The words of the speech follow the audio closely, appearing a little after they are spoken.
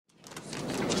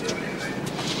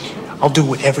I'll do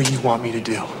whatever you want me to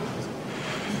do.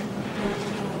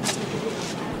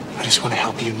 I just want to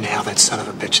help you nail that son of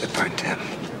a bitch that burned Tim.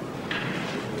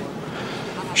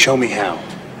 Show me how.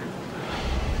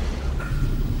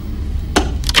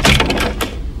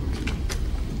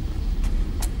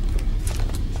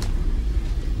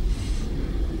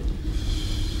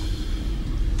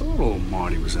 Old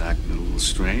Marty was acting a little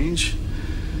strange.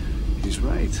 He's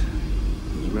right.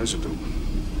 There's residue.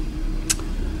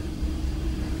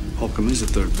 Holcomb is the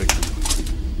third victim.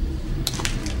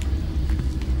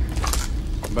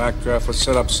 Backdraft was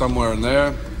set up somewhere in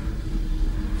there.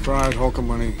 Fried Holcomb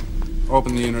when he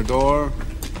opened the inner door.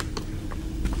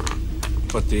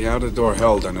 But the outer door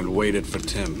held and it waited for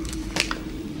Tim.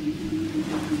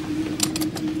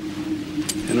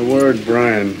 In a word,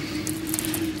 Brian,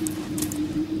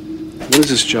 what is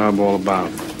this job all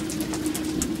about?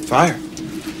 Fire.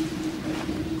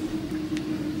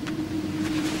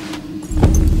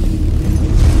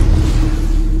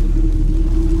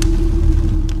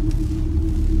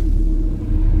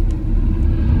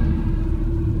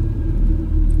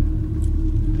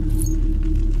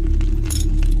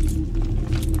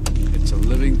 It's a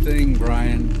living thing,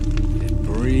 Brian. It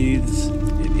breathes,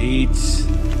 it eats,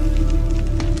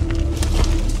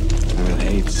 and it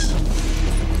hates.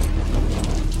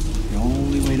 The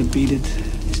only way to beat it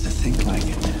is to think like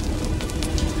it.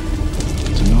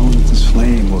 To know that this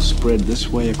flame will spread this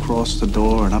way across the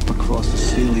door and up across the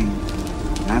ceiling,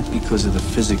 not because of the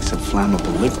physics of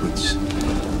flammable liquids,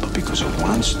 but because it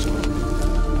wants to.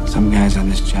 Some guys on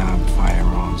this job, fire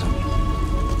owns them.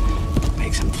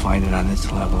 Makes them fight it on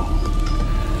its level.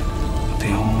 But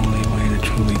the only way to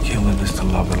truly kill it is to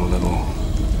love it a little.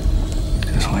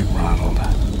 Just like Ronald.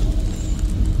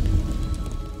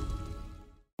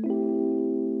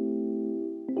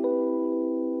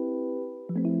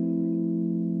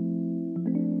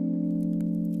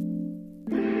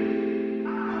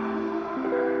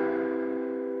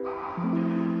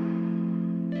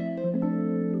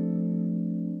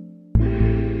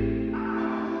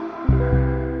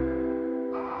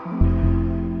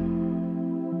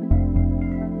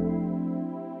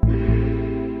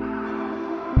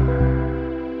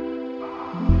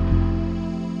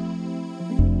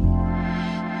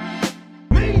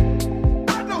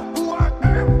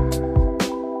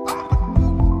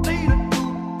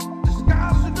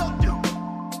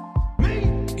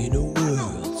 In a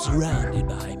world surrounded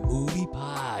by movie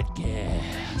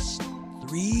podcasts,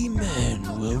 three men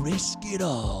will risk it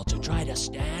all to try to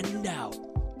stand out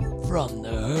from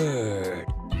the herd.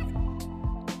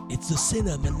 It's the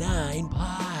Cinema 9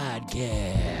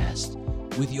 podcast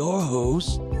with your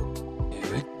hosts,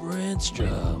 Eric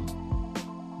Brandstrom,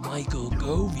 Michael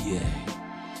Govier,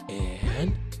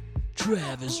 and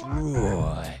Travis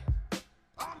Roy.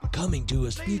 Coming to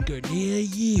a speaker near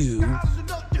you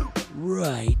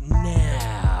right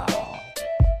now.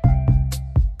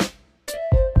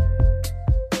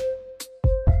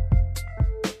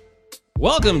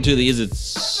 Welcome to the Is It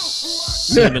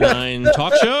Cinema 9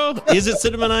 talk show? Is it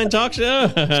Cinema 9 talk show?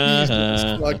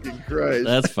 Jesus fucking Christ.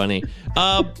 That's funny.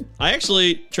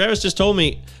 Travis just told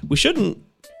me we shouldn't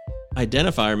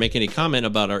identify or make any comment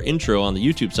about our intro on the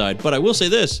YouTube side, but I will say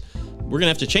this. We're going to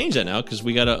have to change that now because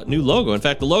we got a new logo. In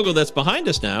fact, the logo that's behind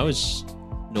us now is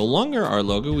no longer our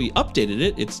logo. We updated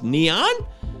it. It's neon.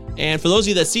 And for those of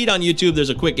you that see it on YouTube, there's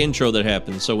a quick intro that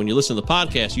happens. So when you listen to the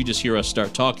podcast, you just hear us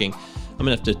start talking. I'm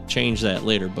going to have to change that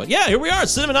later. But yeah, here we are,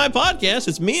 Cinema 9 Podcast.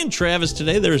 It's me and Travis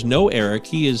today. There's no Eric.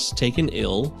 He is taken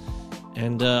ill.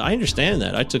 And I understand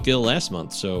that. I took ill last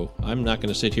month, so I'm not going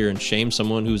to sit here and shame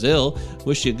someone who's ill.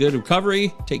 Wish you a good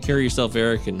recovery. Take care of yourself,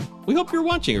 Eric. And we hope you're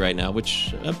watching right now,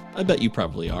 which I bet you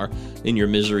probably are in your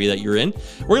misery that you're in.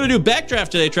 We're going to do Backdraft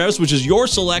today, Travis, which is your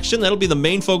selection. That'll be the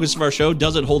main focus of our show.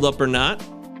 Does it hold up or not?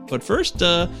 But first,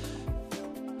 how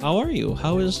are you?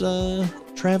 How is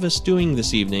Travis doing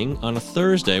this evening on a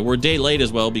Thursday? We're a day late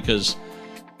as well because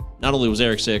not only was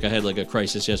Eric sick, I had like a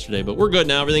crisis yesterday, but we're good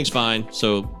now. Everything's fine.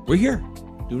 So we're here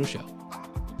doing a show.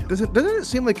 Doesn't it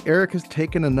seem like Eric has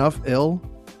taken enough ill?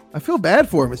 I feel bad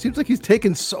for him. It seems like he's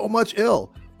taken so much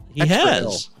ill. He has.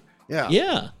 Ill. Yeah.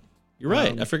 Yeah. You're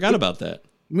right. I forgot about that.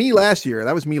 Me last year.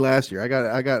 That was me last year.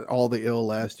 I got all the ill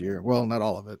last year. Well, not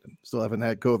all of it. Still haven't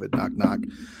had COVID. Knock, knock.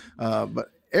 But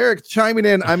Eric chiming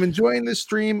in. I'm enjoying this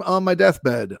stream on my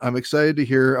deathbed. I'm excited to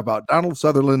hear about Donald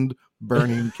Sutherland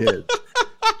burning kids.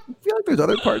 I feel like there's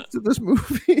other parts to this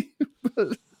movie.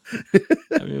 But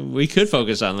I mean, we could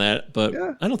focus on that, but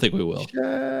yeah. I don't think we will.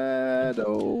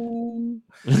 Shadow.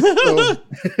 So,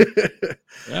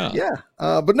 yeah.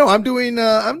 But no, I'm doing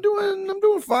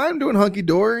fine. I'm doing hunky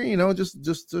dory. You know, just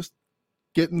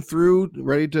getting through,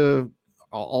 ready to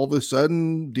all of a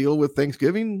sudden deal with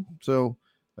Thanksgiving. So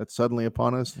that's suddenly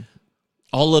upon us.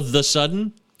 All of the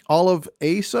sudden? All of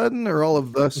a sudden or all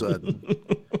of the sudden?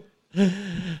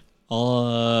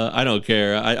 I don't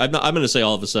care. I'm going to say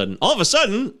all of a sudden. All of a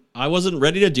sudden, I wasn't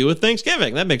ready to deal with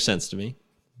Thanksgiving. That makes sense to me.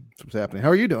 That's what's happening. How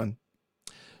are you doing?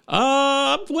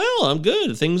 Well, I'm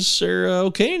good. Things are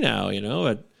okay now. You know,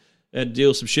 I had to deal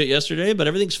with some shit yesterday, but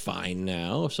everything's fine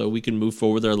now. So we can move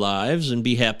forward with our lives and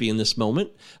be happy in this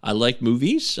moment. I like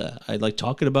movies. I like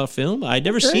talking about film. I'd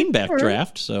never seen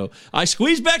Backdraft, so I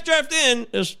squeezed Backdraft in.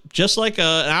 It was just like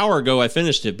an hour ago I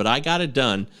finished it, but I got it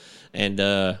done. And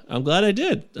I'm glad I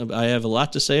did. I have a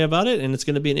lot to say about it, and it's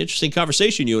going to be an interesting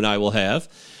conversation you and I will have.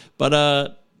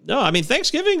 But no, I mean,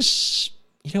 Thanksgiving's,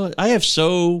 you know, I have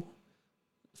so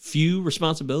few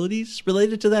responsibilities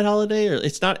related to that holiday. Or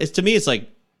it's to me, it's like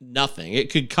nothing.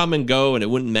 It could come and go, and it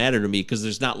wouldn't matter to me because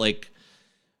there's not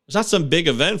some big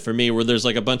event for me where there's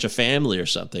like a bunch of family or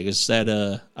something. Is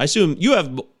that I assume you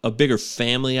have a bigger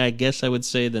family, I guess I would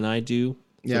say, than I do.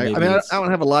 Yeah, I mean, I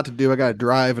don't have a lot to do. I got to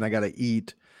drive and I got to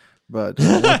eat. But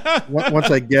once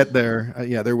I get there,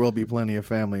 yeah, there will be plenty of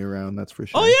family around. That's for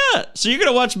sure. Oh, yeah. So you're going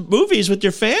to watch movies with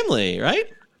your family, right?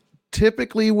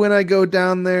 Typically, when I go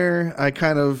down there, I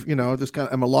kind of,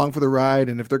 I'm along for the ride.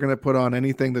 And if they're going to put on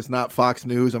anything that's not Fox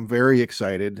News, I'm very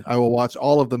excited. I will watch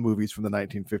all of the movies from the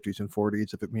 1950s and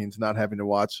 40s if it means not having to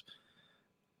watch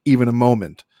even a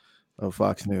moment of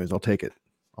Fox News. I'll take it.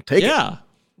 Yeah.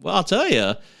 Well, I'll tell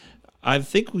you. I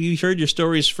think we heard your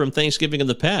stories from Thanksgiving in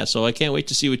the past, so I can't wait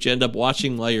to see what you end up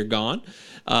watching while you're gone.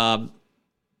 In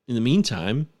the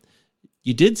meantime,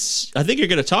 I think you're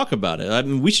going to talk about it. I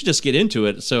mean, we should just get into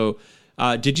it. So,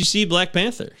 did you see Black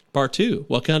Panther Part 2,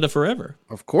 Wakanda Forever?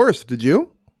 Of course. Did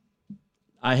you?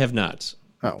 I have not.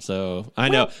 Oh. So, I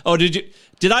know. Oh,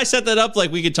 did I set that up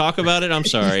like we could talk about it? I'm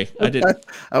sorry. I didn't.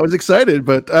 I was excited,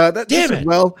 but Damn it.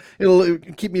 Well, it'll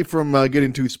keep me from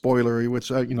getting too spoilery,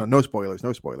 which no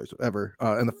spoilers ever.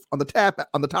 On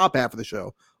the top half of the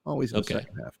show, always in the second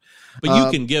half. But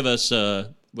you can give us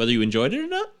whether you enjoyed it or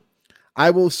not. I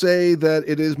will say that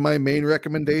it is my main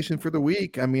recommendation for the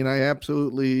week. I mean, I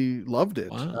absolutely loved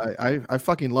it. Wow. I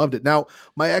fucking loved it. Now,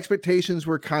 my expectations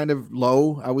were kind of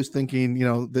low. I was thinking,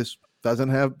 this doesn't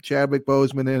have Chadwick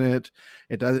Boseman in it.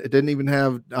 It didn't even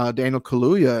have Daniel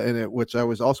Kaluuya in it, which I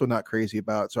was also not crazy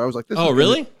about. So I was like,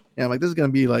 really? Yeah, I'm like, this is going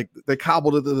to be like, they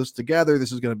cobbled this together.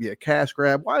 This is going to be a cash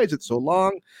grab. Why is it so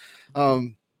long?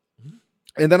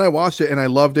 And then I watched it and I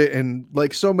loved it. And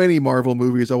like so many Marvel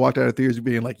movies, I walked out of theaters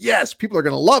being like, yes, people are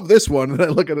going to love this one. And I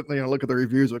look at it, look at the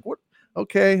reviews like, what?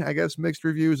 Okay, I guess mixed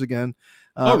reviews again.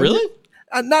 Oh, really?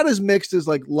 Not as mixed as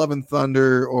like Love and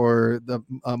Thunder or the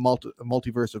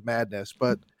Multiverse of Madness,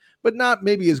 but not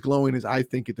maybe as glowing as I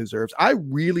think it deserves. I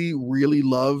really, really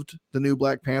loved the new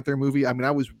Black Panther movie. I mean,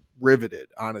 I was riveted,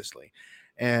 honestly.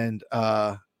 And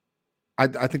I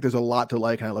think there's a lot to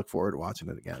like, and I look forward to watching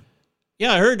it again.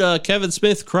 Yeah, I heard Kevin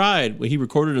Smith cried when he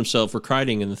recorded himself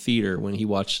recording in the theater when he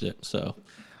watched it. So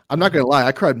I'm not going to lie.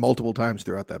 I cried multiple times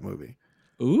throughout that movie.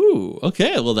 Ooh,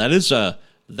 okay. Well, that's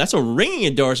a ringing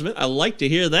endorsement. I like to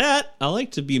hear that. I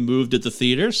like to be moved at the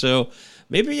theater. So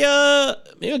maybe I'll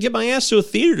get my ass to a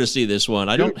theater to see this one.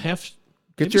 I don't have to.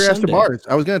 Get your ass to Mars.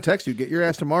 I was going to text you. Get your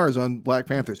ass to Mars on Black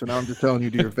Panther. So now I'm just telling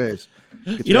you to your face.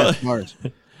 Get your ass to Mars.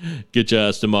 Get your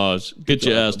ass to Mars. Get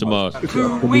your ass to Mars.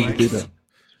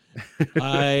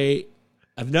 I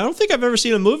don't think I've ever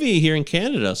seen a movie here in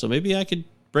Canada, so maybe I could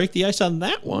break the ice on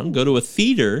that one. Go to a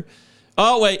theater.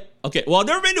 Oh, wait. Okay. Well, I've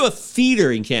never been to a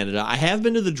theater in Canada. I have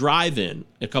been to the drive-in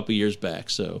a couple years back,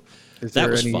 so that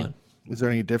was fun. Is there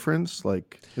any difference?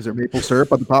 Like, is there maple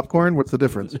syrup on the popcorn? What's the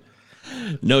difference?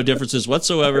 No differences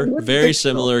whatsoever. Very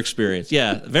similar experience.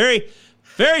 Yeah, very,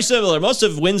 very similar. Most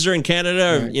of Windsor in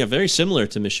Canada are very similar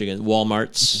to Michigan.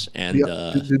 Walmarts and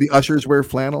do the ushers wear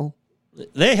flannel?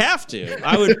 They have to.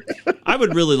 I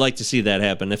would really like to see that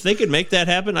happen. If they could make that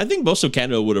happen, I think most of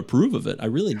Canada would approve of it. I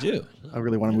really do. I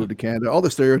really want to move to Canada. All the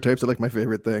stereotypes are like my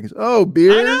favorite things. Oh,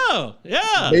 beer. I know.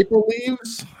 Yeah. Maple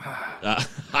leaves.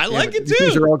 I like it too.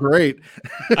 These are all great.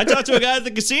 I talked to a guy at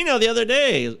the casino the other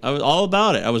day. I was all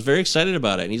about it. I was very excited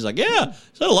about it. And he's like, yeah,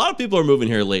 so a lot of people are moving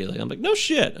here lately. I'm like, no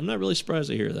shit. I'm not really surprised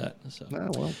to hear that. So.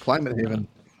 Well, climate haven.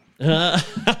 All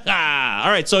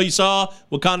right, so you saw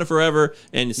Wakanda Forever,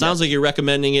 and it sounds like you're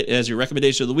recommending it as your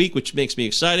recommendation of the week, which makes me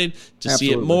excited to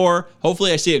see it more.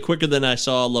 Hopefully, I see it quicker than I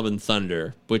saw Love and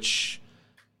Thunder, which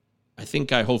I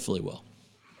think I hopefully will.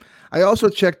 I also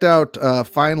checked out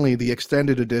finally the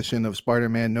extended edition of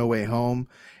Spider-Man No Way Home.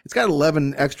 It's got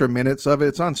 11 extra minutes of it.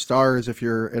 It's on Stars if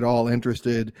you're at all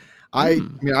interested. I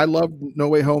mean, I loved No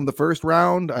Way Home the first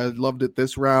round. I loved it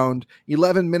this round.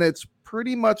 11 minutes,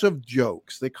 pretty much of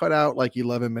jokes. They cut out like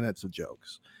 11 minutes of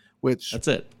jokes, which That's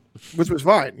it. which was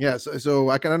fine. Yes, so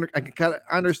I can kind of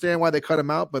understand why they cut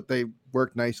them out, but they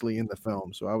worked nicely in the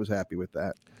film, so I was happy with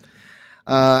that.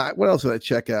 What else did I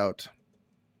check out?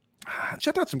 I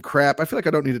checked out some crap. I feel like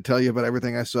I don't need to tell you about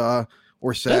everything I saw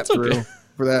or sat That's okay. through,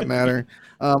 for that matter.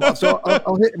 So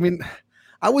I'll hit. I mean,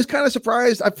 I was kind of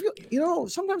surprised. I feel,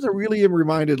 sometimes I really am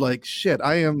reminded, like, shit,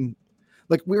 I am.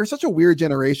 Like, we were such a weird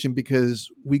generation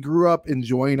because we grew up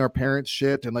enjoying our parents'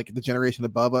 shit and like the generation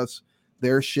above us,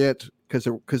 their shit, because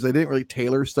they didn't really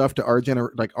tailor stuff to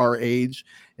our age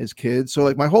as kids. So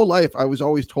like my whole life, I was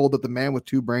always told that The Man with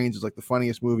Two Brains is like the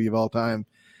funniest movie of all time,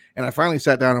 and I finally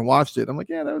sat down and watched it. I'm like,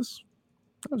 yeah, that was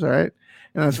all right.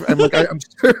 And I'm like, I'm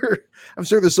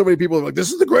sure there's so many people who are like,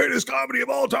 this is the greatest comedy of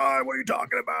all time. What are you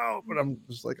talking about? But I'm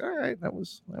just like, all right, that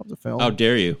was a film. How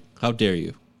dare you? How dare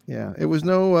you? Yeah, it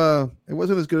wasn't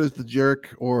as good as The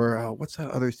Jerk or what's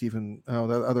that other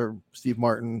that other Steve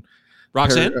Martin.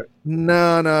 Roxanne?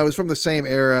 No, it was from the same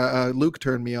era. Luke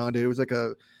turned me on to it. It was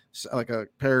like a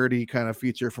parody kind of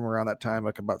feature from around that time,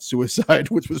 like about suicide,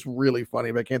 which was really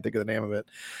funny, but I can't think of the name of it.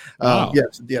 Wow.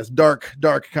 Yes, dark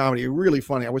comedy, really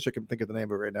funny. I wish I could think of the name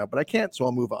of it right now, but I can't, so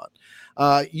I'll move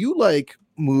on. You like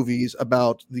movies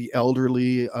about the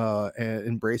elderly and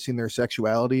embracing their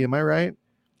sexuality, am I right?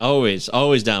 Always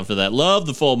down for that. Love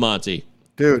the Full Monty.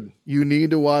 Dude, you need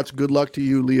to watch Good Luck to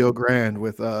You, Leo Grand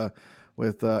with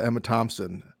Emma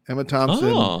Thompson. Emma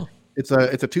Thompson. Oh. It's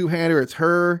a two-hander. It's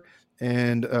her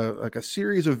and like a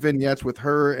series of vignettes with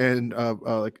her and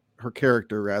like her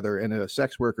character rather, and a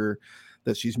sex worker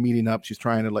that she's meeting up. She's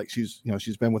trying to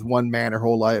she's been with one man her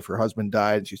whole life. Her husband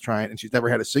died, and she's never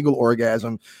had a single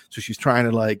orgasm. So she's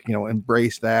trying to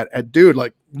embrace that. And dude,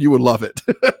 like, you would love it.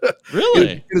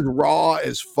 Really? It is raw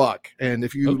as fuck. And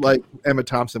if you like Emma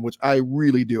Thompson, which I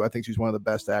really do, I think she's one of the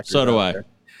best actors. So do I. There.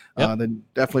 Yep. Then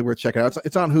definitely worth checking out.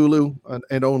 It's on Hulu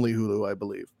and only Hulu, I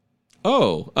believe.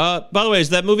 Oh, by the way, is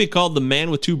that movie called The Man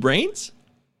with Two Brains?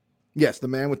 Yes, The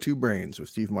Man with Two Brains with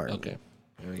Steve Martin. Okay,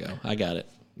 there we go. I got it.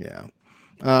 Yeah.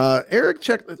 Eric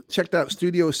checked out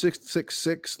Studio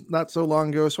 666 not so long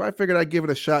ago, so I figured I'd give it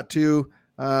a shot too.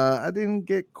 I didn't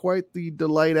get quite the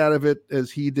delight out of it as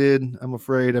he did, I'm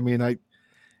afraid. I mean,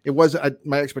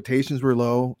 my expectations were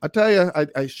low. I tell you,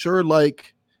 I sure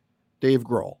like Dave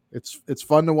Grohl. It's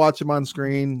fun to watch him on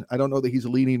screen. I don't know that he's a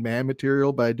leading man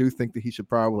material, but I do think that he should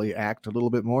probably act a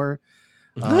little bit more.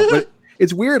 But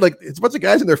it's weird. Like, it's a bunch of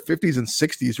guys in their 50s and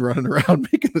 60s running around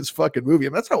making this fucking movie. I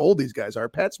mean, that's how old these guys are.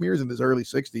 Pat Smear's in his early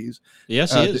 60s.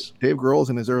 Yes, he is. Dave Grohl's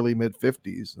in his early mid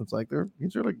 50s. It's like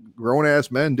these are like grown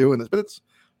ass men doing this, but it's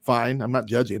fine. I'm not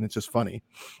judging. It's just funny.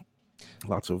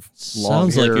 Lots of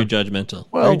long Sounds hair. like you're judgmental.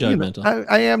 Well, Very judgmental.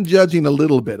 I am judging a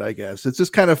little bit, I guess. It's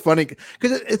just kind of funny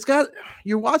because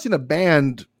you're watching a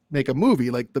band make a movie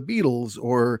like the Beatles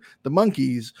or the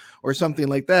Monkees or something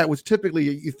like that, which typically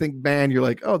you think band, you're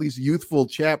like, oh, these youthful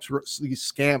chaps, these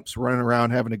scamps running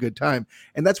around having a good time.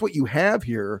 And that's what you have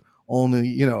here.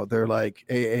 Only, they're like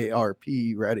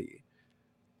AARP ready.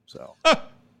 So.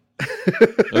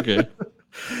 Okay.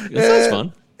 That sounds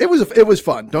fun. It was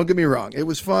fun. Don't get me wrong. It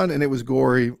was fun and it was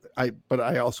gory. But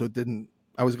I also didn't.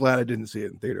 I was glad I didn't see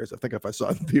it in theaters. I think if I saw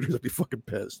it in theaters, I'd be fucking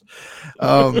pissed.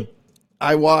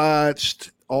 I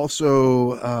watched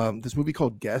also this movie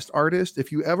called Guest Artist.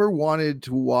 If you ever wanted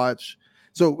to watch,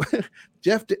 so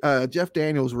Jeff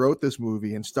Daniels wrote this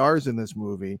movie and stars in this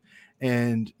movie,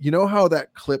 and you know how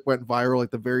that clip went viral,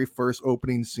 like the very first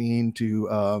opening scene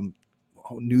to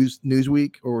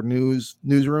Newsweek or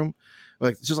Newsroom.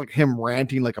 Like, it's just like him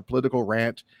ranting, like a political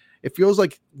rant. It feels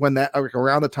like when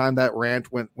around the time that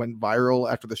rant went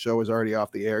viral after the show was already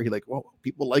off the air, well,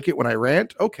 people like it when I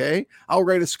rant. Okay, I'll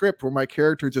write a script where my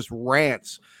character just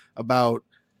rants about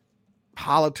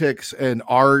politics and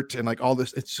art and like all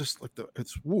this. It's just like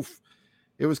it's woof.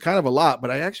 It was kind of a lot,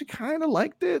 but I actually kind of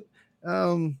liked it.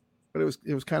 But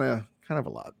it was kind of a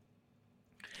lot.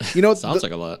 Sounds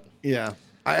like a lot. Yeah.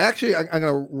 I'm going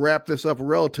to wrap this up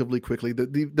relatively quickly.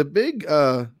 The big,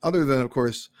 other than, of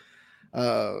course,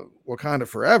 Wakanda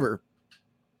Forever.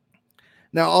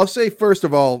 Now, I'll say, first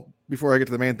of all, before I get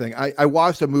to the main thing, I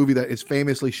watched a movie that is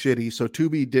famously shitty. So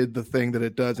Tubi did the thing that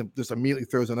it does and just immediately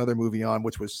throws another movie on,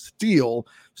 which was Steel,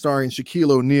 starring Shaquille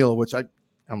O'Neal, which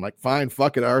I'm like, fine,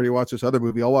 fuck it. I already watched this other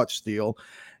movie. I'll watch Steel.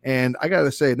 And I got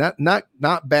to say,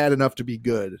 not bad enough to be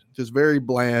good. Just very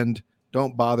bland.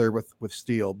 Don't bother with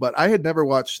Steel. But I had never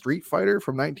watched Street Fighter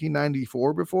from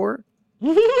 1994 before.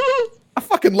 I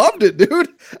fucking loved it, dude.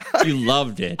 You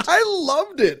loved it. I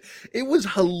loved it. It was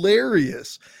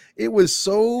hilarious. It was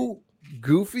so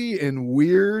goofy and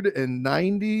weird and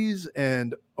 90s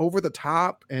and over the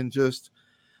top, and just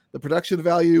the production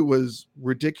value was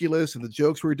ridiculous and the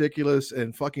jokes were ridiculous,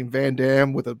 and fucking Van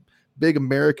Damme with a big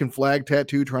American flag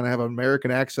tattoo trying to have an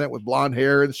American accent with blonde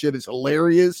hair and shit is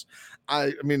hilarious.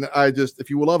 I mean, if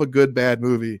you love a good bad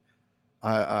movie,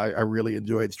 I really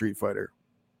enjoyed Street Fighter.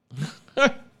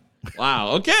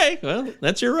 Wow. Okay. Well,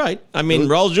 that's your right. I mean,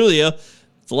 Raul Julia,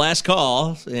 it's the last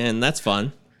call, and that's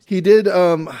fun. He did,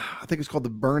 I think it's called The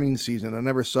Burning Season. I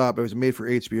never saw it, but it was a made for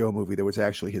HBO movie that was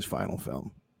actually his final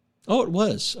film. Oh, it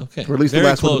was. Okay. Or at least Very the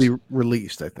last close. one to be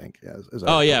released, I think.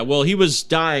 Yeah, Yeah. Well, he was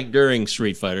dying during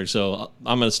Street Fighter, so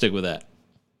I'm going to stick with that.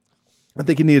 I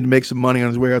think he needed to make some money on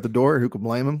his way out the door. Who could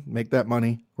blame him? Make that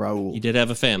money, Raul. He did have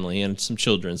a family and some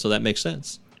children, so that makes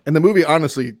sense. And the movie,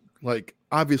 honestly, like,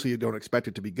 obviously you don't expect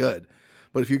it to be good,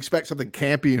 but if you expect something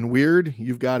campy and weird,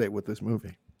 you've got it with this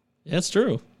movie. Yeah, that's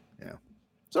true. Yeah.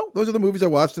 So those are the movies I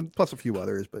watched, and plus a few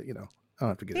others, but I don't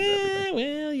have to get into everything.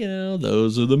 Well,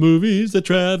 those are the movies that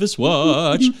Travis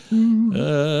watched.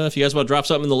 If you guys want to drop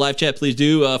something in the live chat, please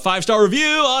do. A 5-star review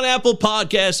on Apple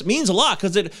Podcasts. It means a lot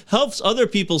because it helps other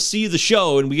people see the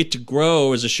show, and we get to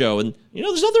grow as a show. And,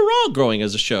 there's nothing wrong growing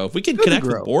as a show. If we can connect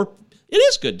with more, it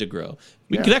is good to grow.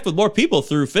 We can connect with more people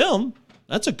through film.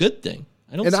 That's a good thing.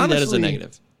 I don't see that as a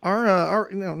negative. Our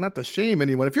not to shame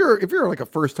anyone. If you're like a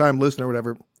first time listener or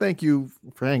whatever, thank you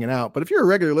for hanging out. But if you're a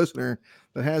regular listener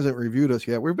that hasn't reviewed us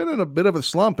yet, we've been in a bit of a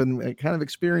slump and kind of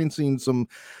experiencing some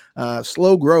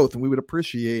slow growth, and we would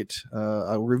appreciate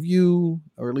a review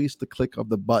or at least the click of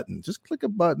the button. Just click a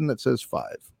button that says 5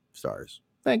 stars.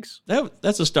 Thanks.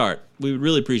 That's a start. We would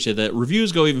really appreciate that.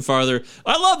 Reviews go even farther.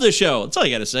 I love this show. That's all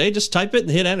you got to say. Just type it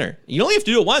and hit enter. You only have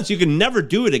to do it once. You can never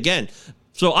do it again.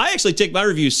 So I actually take my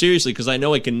reviews seriously because I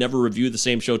know I can never review the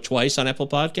same show twice on Apple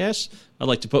Podcasts. I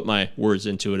like to put my words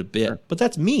into it a bit. Sure. But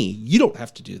that's me. You don't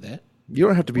have to do that. You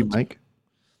don't have to be Mike.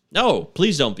 No,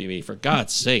 please don't be me, for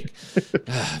God's sake.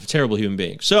 Terrible human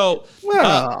being. So,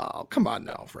 come on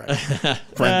now, friend.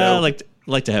 I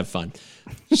like to have fun.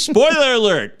 Spoiler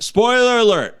alert. Spoiler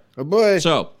alert. Oh, boy.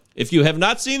 So, if you have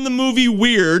not seen the movie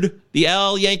Weird, the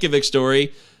Al Yankovic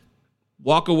story,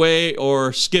 walk away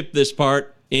or skip this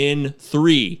part in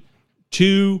 3,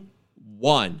 2,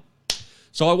 1.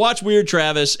 So I watched Weird,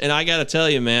 Travis, and I got to tell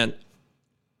you, man,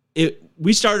 me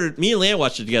and Leanne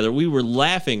watched it together. We were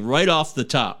laughing right off the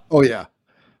top. Oh, yeah.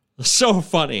 So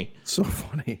funny. So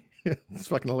funny. It's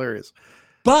fucking hilarious.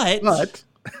 But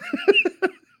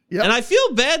yep. And I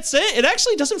feel bad saying it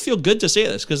actually doesn't feel good to say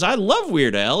this because I love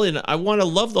Weird Al and I want to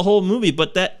love the whole movie,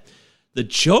 but the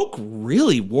joke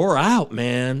really wore out,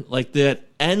 man. Like that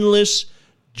endless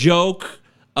joke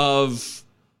of,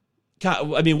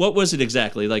 God, I mean, what was it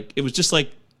exactly? Like, it was just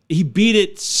like he beat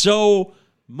it so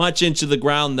much into the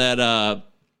ground that,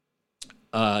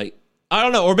 I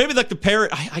don't know, or maybe like the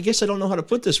parrot. I guess I don't know how to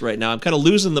put this right now. I'm kind of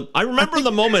losing I remember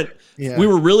the moment we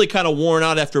were really kind of worn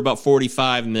out after about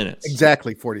 45 minutes.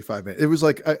 Exactly 45 minutes. It was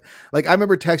like I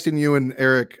remember texting you and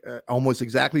Eric almost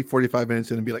exactly 45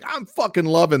 minutes in and be like, I'm fucking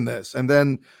loving this. And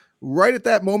then right at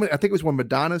that moment, I think it was when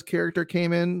Madonna's character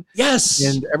came in. Yes.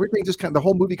 And everything just the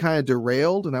whole movie kind of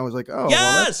derailed. And I was like, oh,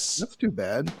 yes. Well, that's too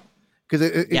bad. Because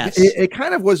it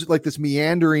kind of was like this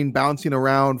meandering, bouncing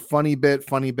around, funny bit.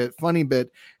 And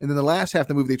then the last half of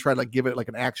the movie, they tried to give it like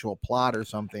an actual plot or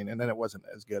something. And then it wasn't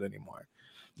as good anymore.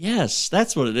 Yes,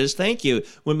 that's what it is. Thank you.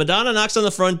 When Madonna knocks on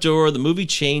the front door, the movie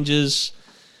changes.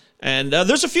 And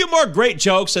there's a few more great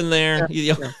jokes in there.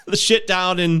 The shit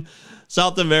down in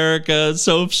South America. It's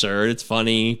so absurd. It's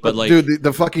funny. But like, dude,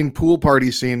 the fucking pool party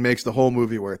scene makes the whole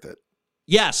movie worth it.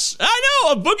 Yes, I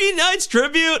know. A Boogie Nights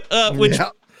tribute, which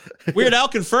Weird Al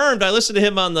confirmed. I listened to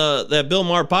him on that Bill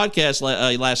Maher podcast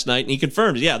last night, and he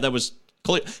confirmed. Yeah, that was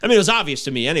clear. I mean, it was obvious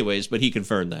to me anyways, but he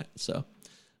confirmed that. So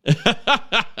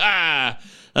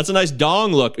that's a nice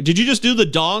dong look. Did you just do the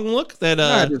dong look?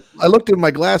 I looked in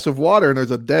my glass of water, and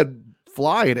there's a dead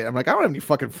fly in it. I'm like, I don't have any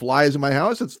fucking flies in my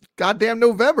house. It's goddamn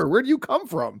November. Where do you come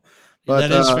from? But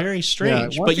that is very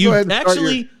strange. But you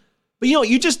actually, but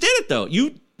you just did it though.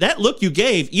 That look you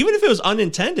gave, even if it was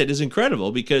unintended, is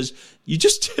incredible because you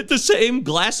just did the same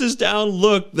glasses down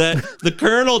look that the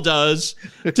Colonel does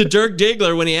to Dirk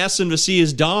Diggler when he asks him to see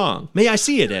his dong. May I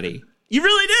see it, Eddie? You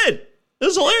really did. It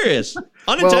was hilarious.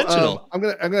 Unintentional.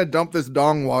 Well, I'm gonna dump this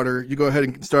dong water. You go ahead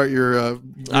and start your.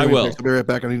 I will. I'll be right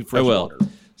back. I need fresh water.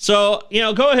 So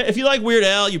go ahead. If you like Weird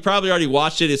Al, you probably already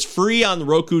watched it. It's free on the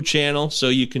Roku channel, so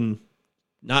you can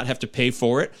not have to pay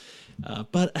for it.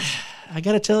 But I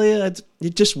got to tell you,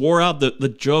 it just wore out.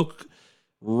 The joke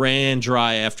ran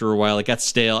dry after a while. It got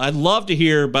stale. I'd love to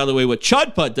hear, by the way, what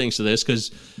Chud Pud thinks of this,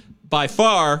 because by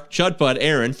far, Chudbud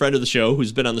Aaron, friend of the show,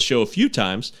 who's been on the show a few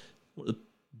times, the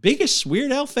biggest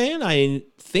Weird Al fan I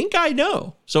think I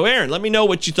know. So, Aaron, let me know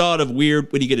what you thought of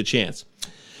Weird when you get a chance.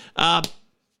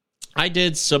 I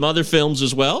did some other films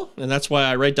as well, and that's why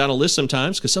I write down a list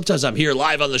sometimes, because sometimes I'm here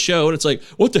live on the show, and it's like,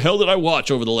 what the hell did I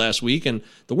watch over the last week? And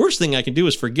the worst thing I can do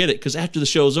is forget it, because after the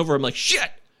show's over, I'm like, shit,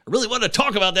 I really want to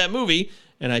talk about that movie,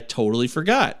 and I totally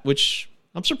forgot, which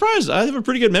I'm surprised. I have a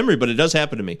pretty good memory, but it does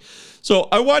happen to me. So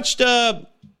I watched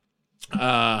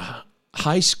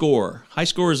High Score. High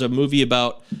Score is a movie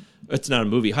about... It's not a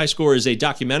movie. High Score is a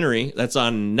documentary that's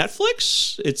on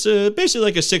Netflix. It's basically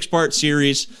like a 6-part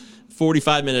series,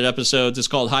 45-minute episodes. It's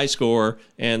called High Score,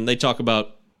 and they talk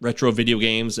about retro video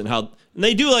games and how... And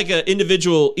they do like an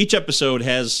individual... Each episode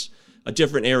has a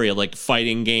different area, like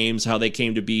fighting games, how they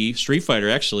came to be. Street Fighter,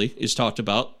 actually, is talked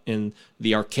about in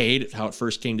the arcade, how it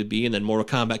first came to be, and then Mortal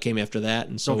Kombat came after that,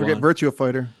 and so on. Don't forget Virtua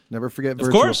Fighter. Never forget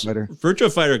Virtua Fighter. Of course.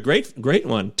 Virtua Fighter, great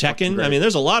one. Tekken. I mean,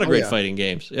 there's a lot of great fighting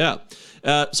games. Yeah.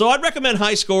 So I'd recommend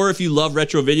High Score if you love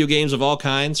retro video games of all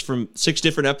kinds, from 6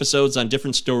 different episodes on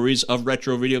different stories of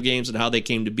retro video games and how they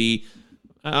came to be.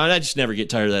 I just never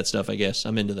get tired of that stuff, I guess.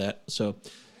 I'm into that. So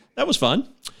that was fun.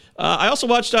 I also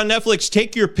watched on Netflix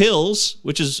Take Your Pills,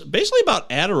 which is basically about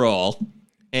Adderall.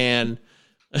 And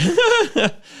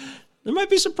there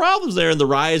might be some problems there in the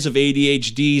rise of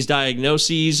ADHD's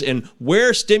diagnoses and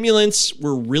where stimulants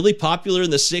were really popular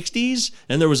in the 60s.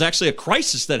 And there was actually a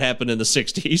crisis that happened in the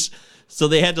 60s. So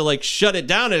they had to like shut it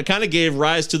down, and it kind of gave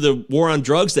rise to the war on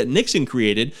drugs that Nixon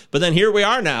created. But then here we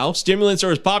are now. Stimulants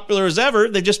are as popular as ever.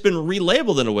 They've just been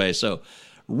relabeled in a way. So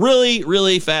really,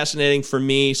 really fascinating for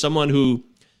me, someone who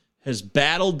has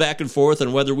battled back and forth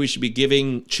on whether we should be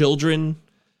giving children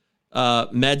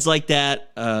meds like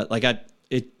that.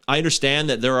 I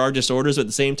understand that there are disorders, but at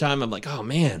the same time, I'm like, oh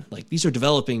man, like these are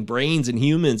developing brains in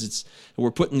humans. We're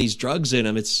putting these drugs in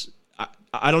them.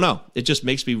 I don't know. It just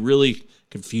makes me really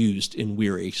confused and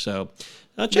weary. So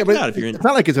check it out if you're in. It's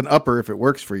not like it's an upper if it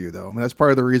works for you, though. I mean, that's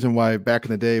part of the reason why back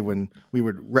in the day when we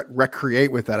would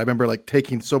recreate with that, I remember like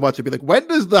taking so much, I'd be like, when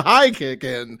does the high kick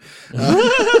in?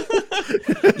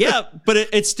 Yeah, but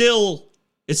it's still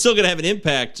going to have an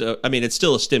impact. I mean, it's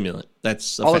still a stimulant.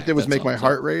 That's all it did was make my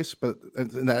heart race,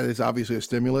 and that is obviously a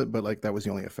stimulant, but like that was the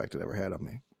only effect it ever had on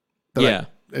me.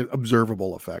 An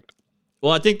observable effect.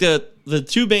 Well, I think the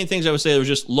two main things I would say was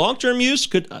just long-term use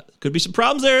could be some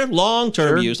problems there.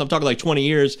 Long-term use, I'm talking like 20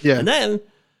 years. Yeah. And then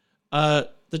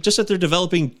just that they're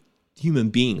developing human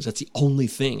beings. That's the only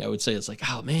thing I would say. It's like,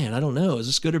 oh man, I don't know. Is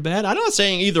this good or bad? I'm not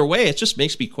saying either way. It just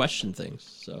makes me question things.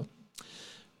 So,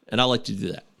 and I like to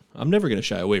do that. I'm never going to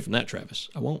shy away from that, Travis.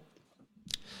 I won't.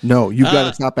 No, you've got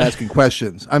to stop asking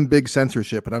questions. I'm big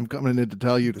censorship, and I'm coming in to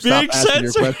tell you to stop asking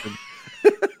your questions.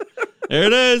 There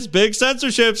it is. Big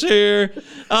censorships here.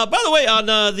 By the way, on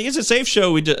the Is It Safe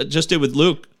show we just did with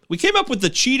Luke, we came up with the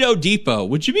Cheeto Depot.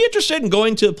 Would you be interested in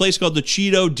going to a place called the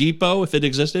Cheeto Depot if it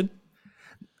existed?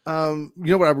 You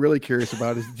know what I'm really curious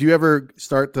about is, do you ever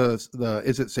start the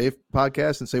Is It Safe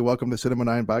podcast and say, welcome to Cinema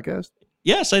 9 podcast?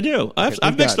 Yes, I do.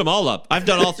 I've mixed them all up. I've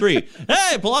done all 3.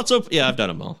 Hey, Palazzo. Yeah, I've done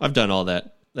them all. I've done all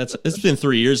that. It's been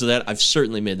 3 years of that. I've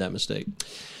certainly made that mistake.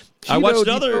 I watched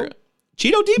another...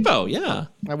 Cheeto Depot, yeah.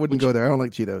 I wouldn't go there. I don't like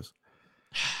Cheetos.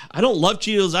 I don't love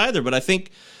Cheetos either, but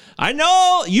I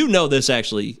know you know this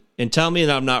actually, and tell me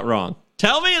that I'm not wrong.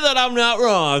 Tell me that I'm not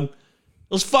wrong.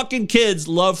 Those fucking kids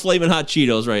love Flamin' Hot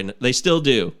Cheetos right now. They still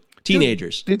do.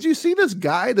 Teenagers. Did you see this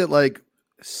guy that like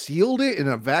sealed it in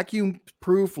a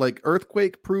vacuum-proof, like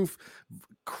earthquake-proof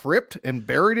crypt and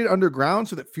buried it underground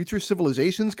so that future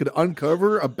civilizations could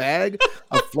uncover a bag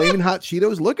of Flamin' Hot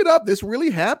Cheetos? Look it up. This really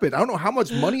happened. I don't know how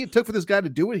much money it took for this guy to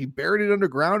do it. He buried it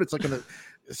underground. It's like in a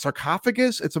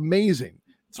sarcophagus. It's amazing.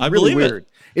 It's really weird.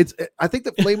 I think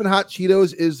that Flamin' Hot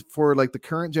Cheetos is for like the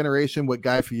current generation what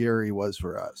Guy Fieri was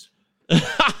for us.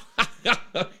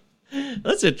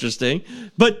 That's interesting.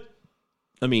 But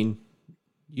I mean,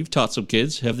 you've taught some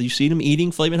kids. Have you seen them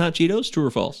eating Flamin' Hot Cheetos? True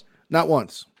or false? Not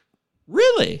once.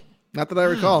 Really? Not that I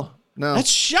recall. No. That's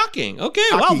shocking. Okay,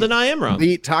 well, then I am wrong. They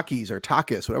eat Takis or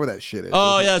Takis, whatever that shit is.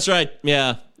 Oh, yeah, that's right.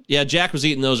 Yeah. Yeah, Jack was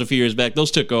eating those a few years back.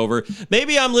 Those took over.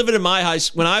 Maybe I'm living in my high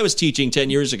school. When I was teaching 10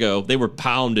 years ago, they were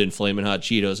pounding Flamin' Hot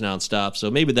Cheetos nonstop.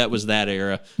 So maybe that was that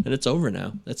era, and it's over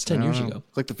now. That's 10 years ago.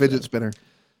 It's like the fidget spinner.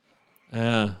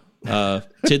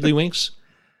 Tiddlywinks,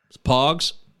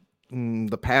 Pogs.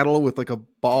 The paddle with like a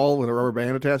ball with a rubber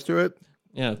band attached to it.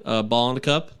 Yeah, a ball in a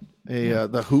cup.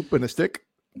 The hoop and a stick.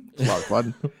 It's a lot of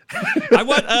fun.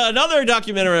 Another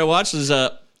documentary I watched is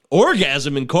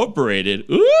Orgasm Incorporated.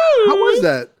 Ooh, how was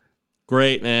that?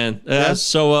 Great, man. Yeah.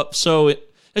 So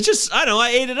It's just, I don't know, I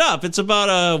ate it up. It's about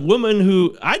a woman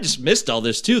who, I just missed all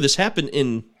this too. This happened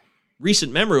in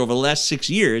recent memory over the last 6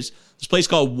 years. This place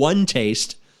called One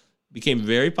Taste became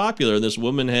very popular. And this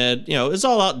woman had, it's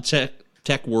all out in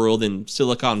tech world in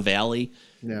Silicon Valley.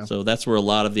 Yeah. So that's where a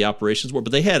lot of the operations were.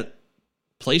 But they had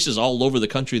places all over the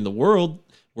country and the world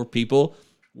where people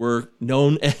were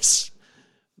known as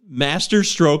master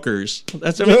strokers.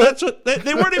 That's what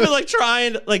they weren't even like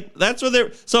trying. Like that's what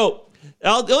they're. So the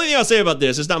only thing I'll say about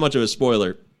this, it's not much of a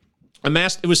spoiler.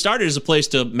 It was started as a place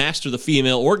to master the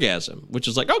female orgasm, which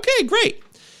is like, okay, great.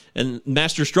 And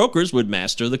master strokers would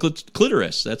master the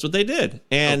clitoris. That's what they did.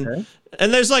 And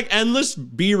there's like endless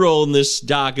B-roll in this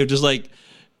doc of just like,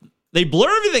 they blur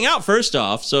everything out first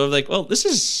off. So like, well, this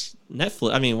is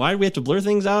Netflix. I mean, why do we have to blur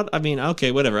things out? I mean,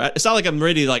 okay, whatever. It's not like I'm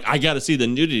ready, like, I got to see the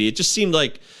nudity. It just seemed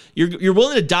like you're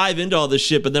willing to dive into all this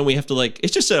shit, but then we have to like,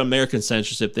 it's just an American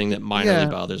censorship thing that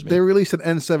minorly bothers me. They released an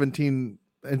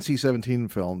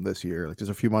NC-17 film this year, like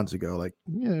just a few months ago. Like,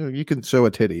 you can show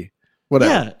a titty.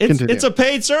 Whatever. Yeah, it's a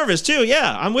paid service too.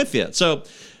 Yeah, I'm with you. So,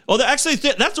 actually,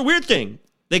 that's a weird thing.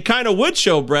 They kind of would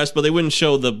show breasts, but they wouldn't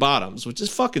show the bottoms, which is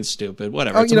fucking stupid.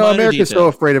 Whatever. America's so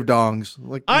afraid of dongs.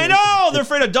 Like, I know they're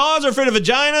afraid of dongs. They're afraid of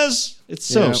vaginas. It's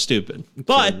so stupid.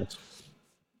 But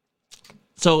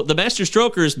so the master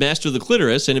strokers master the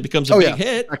clitoris, and it becomes a big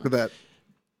hit. Back with that.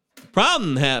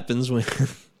 Problem happens when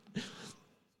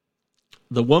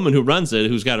the woman who runs it,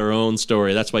 who's got her own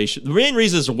story. That's why you should. The main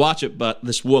reason is to watch it, but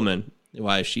this woman,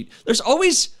 there's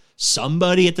always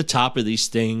somebody at the top of these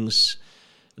things.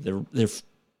 They're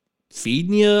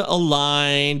feeding you a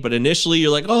line, but initially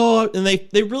you're like, oh, and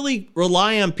they really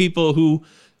rely on people who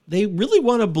they really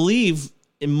want to believe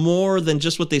in more than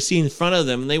just what they see in front of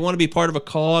them. And they want to be part of a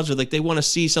cause, or like they want to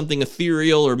see something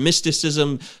ethereal or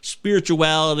mysticism,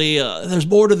 spirituality. There's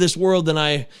more to this world than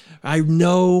I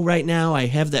know right now. I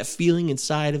have that feeling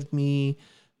inside of me.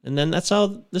 And then that's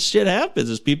how this shit happens,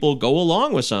 is people go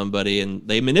along with somebody and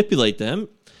they manipulate them.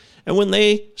 And when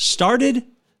they started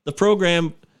the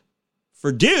program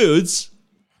for dudes,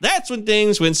 that's when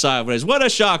things went sideways. What a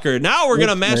shocker. Now we're going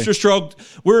to master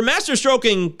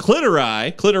stroking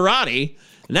clitorati.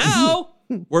 Now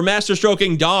we're master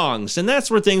stroking dongs. And that's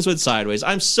where things went sideways.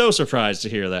 I'm so surprised to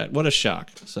hear that. What a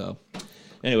shock. So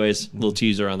anyways, little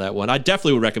teaser on that one. I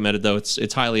definitely would recommend it, though.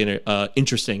 It's highly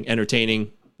interesting,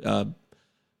 entertaining,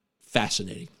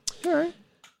 fascinating. All right.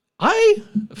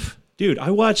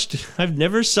 I've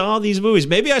never saw these movies.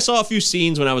 Maybe I saw a few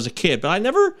scenes when I was a kid, but I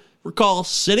never recall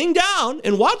sitting down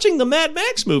and watching the Mad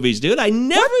Max movies, dude. I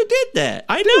never did that.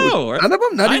 I know. None of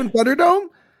them? Not even Thunderdome?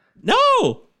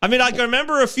 No. I mean, I can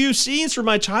remember a few scenes from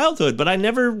my childhood, but I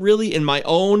never really, in my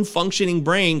own functioning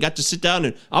brain, got to sit down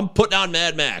and I'm putting on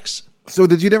Mad Max. So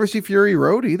did you never see Fury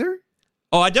Road either?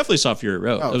 Oh, I definitely saw Fury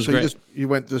Road. That was great. You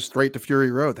went just straight to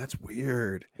Fury Road. That's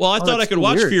weird. Well, I thought I could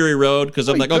watch Fury Road because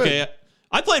I'm like, okay.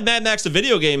 I played Mad Max the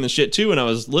video game and shit too when I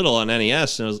was little on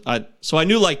NES, and so I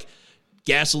knew like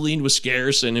gasoline was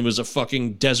scarce and it was a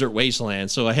fucking desert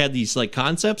wasteland. So I had these like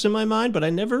concepts in my mind, but I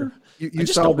never. You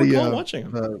saw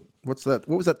watching them. What's that?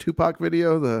 What was that Tupac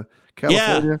video? The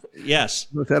California. Yeah. Yes.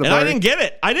 And I didn't get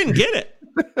it.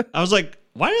 I was like,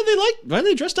 why are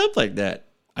they dressed up like that?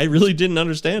 I really didn't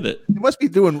understand it. You must be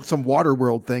doing some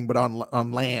Waterworld thing, but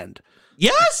on land.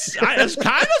 Yes, I was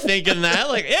kind of thinking that.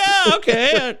 Like, yeah,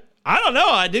 okay. I don't know.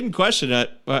 I didn't question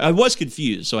it. I was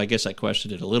confused, so I guess I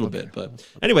questioned it a little bit. But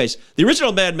anyways, the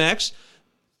original Mad Max,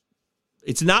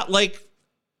 it's not like,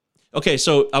 okay,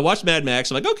 so I watched Mad Max.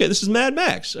 I'm like, okay, this is Mad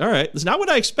Max. All right. It's not what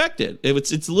I expected.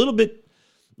 It's a little bit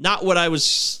not what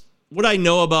I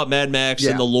know about Mad Max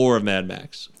and the lore of Mad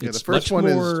Max. It's the first one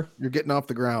is you're getting off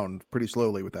the ground pretty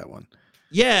slowly with that one.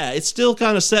 Yeah, it's still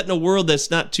kind of set in a world that's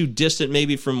not too distant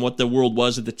maybe from what the world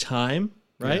was at the time,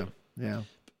 right? Yeah.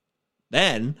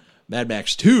 Then Mad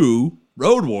Max 2,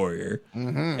 Road Warrior.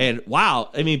 Mm-hmm. And wow,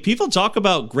 I mean, people talk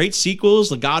about great sequels,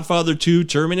 The Godfather 2,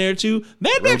 Terminator 2.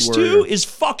 Mad Max 2 is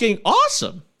fucking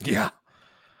awesome. Yeah.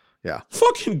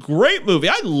 Fucking great movie.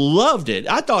 I loved it.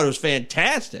 I thought it was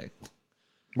fantastic.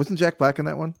 Wasn't Jack Black in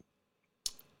that one?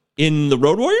 In the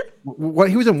Road Warrior?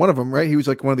 He was in one of them, right? He was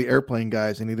like one of the airplane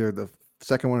guys in either the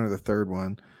second one or the third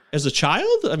one. As a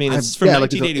child? I mean, it's from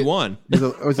 1981.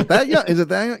 Is it that young? Is it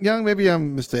that young? Maybe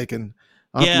I'm mistaken.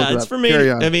 Yeah, it's for me.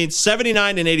 I mean,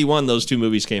 79 and 81, those two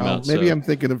movies came out. Maybe I'm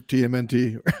thinking of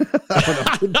TMNT.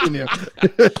 I don't know.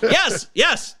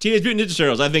 Yes. Teenage Mutant Ninja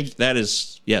Turtles. I think that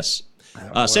is, yes.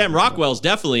 Sam Rockwell's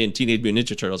definitely in Teenage Mutant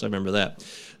Ninja Turtles. I remember that,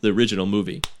 the original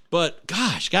movie. But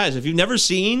gosh, guys, if you've never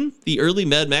seen the early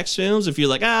Mad Max films, if you're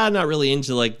like, not really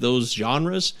into like those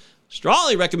genres,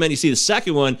 strongly recommend you see the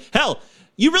second one. Hell,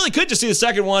 you really could just see the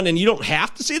second one, and you don't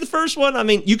have to see the first one. I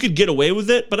mean, you could get away with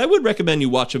it, but I would recommend you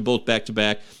watch them both back to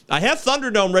back. I have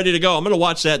Thunderdome ready to go. I'm going to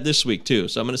watch that this week too.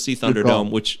 So I'm going to see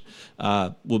Thunderdome, which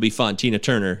will be fun. Tina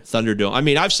Turner, Thunderdome. I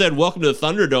mean, I've said welcome to the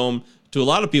Thunderdome to a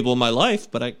lot of people in my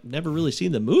life, but I never really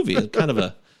seen the movie. It's kind of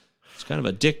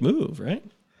a dick move, right?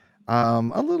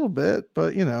 A little bit,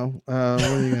 but what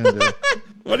are you gonna do?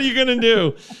 What are you gonna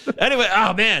do? Anyway,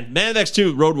 oh man, Man of X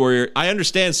 2 Road Warrior. I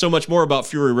understand so much more about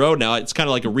Fury Road now. It's kind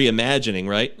of like a reimagining,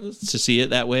 right? To see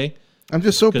it that way. I'm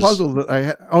just so puzzled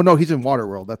that oh no, he's in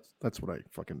Waterworld. That's what I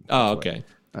fucking. Oh, okay.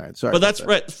 All right, sorry. But that's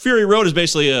right. Fury Road is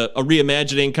basically a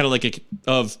reimagining, kind of like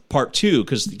of part 2,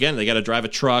 because again, they got to drive a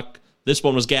truck. This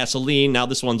one was gasoline. Now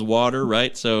this one's water,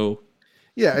 right? So.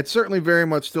 Yeah, it's certainly very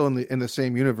much still in the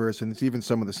same universe, and it's even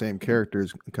some of the same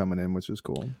characters coming in, which is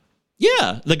cool.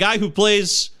 Yeah, the guy who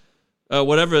plays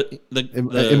whatever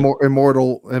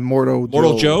Immortal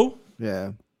Joe.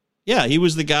 Yeah, he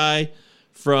was the guy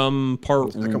from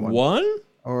part 1,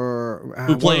 or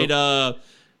who played the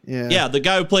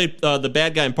guy who played the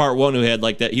bad guy in part 1, who had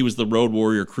like that. He was the Road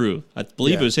Warrior crew. I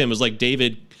believe it was him. It was like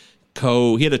David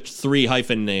Coe. He had a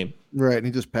 3- name. Right, and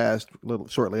he just passed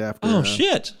shortly after. Oh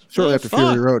shit! Shortly after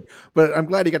Fury Road. But I'm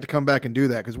glad he got to come back and do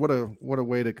that, because what a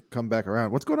way to come back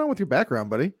around. What's going on with your background,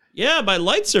 buddy? Yeah, my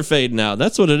lights are fading out.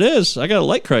 That's what it is. I got a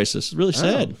light crisis. It's really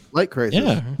sad. Light crisis.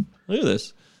 Yeah, look at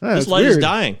this. This light is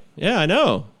dying. Yeah, I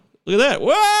know. Look at that.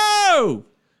 Whoa!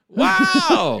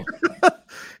 Wow!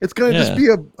 It's going to just be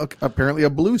apparently a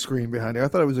blue screen behind it. I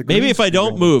thought it was a green Maybe if I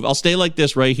don't move, I'll stay like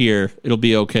this right here. It'll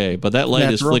be okay. But that light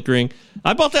is flickering.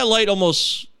 I bought that light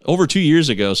almost over 2 years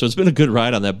ago, so it's been a good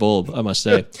ride on that bulb, I must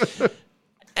say.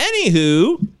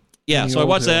 Anywho, yeah, so I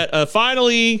watched that.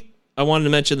 Finally, I wanted to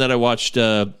mention that I watched,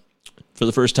 for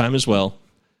the first time as well,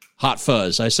 Hot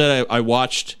Fuzz. I said I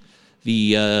watched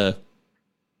the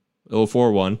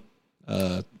 04 one.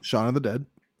 Shaun of the Dead.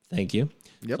 Thank you.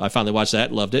 Yep. I finally watched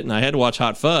that, loved it, and I had to watch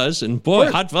Hot Fuzz, and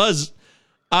boy, Hot Fuzz.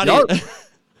 Yarp.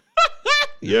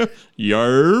 Yeah.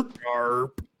 Yarp.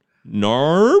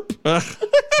 Narp.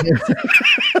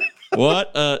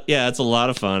 What? Yeah, it's a lot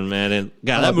of fun, man. And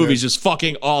God, that movie's just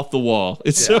fucking off the wall.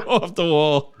 It's so off the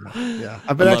wall. Yeah,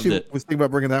 I've been was thinking about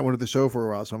bringing that one to the show for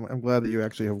a while, so I'm glad that you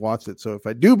actually have watched it. So if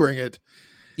I do bring it,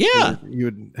 you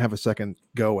would have a second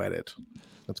go at it.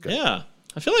 That's good. Yeah.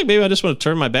 I feel like maybe I just want to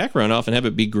turn my background off and have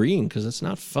it be green, because it's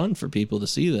not fun for people to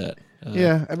see that.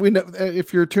 Yeah, and we know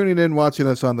if you're tuning in watching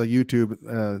us on the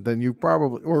YouTube, then you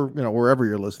probably, or wherever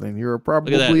you're listening, you're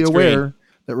probably aware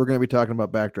that we're going to be talking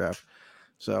about Backdraft.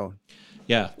 So,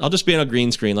 yeah, I'll just be on a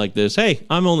green screen like this. Hey,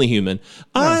 I'm only human.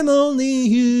 I'm only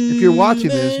human. If you're watching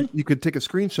this, you could take a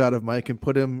screenshot of Mike and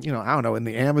put him, I don't know, in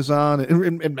the Amazon,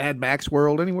 in Mad Max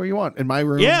world, anywhere you want, in my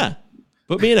room. Yeah.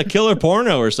 Put me in a killer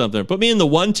porno or something. Put me in the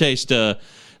One Taste, I'll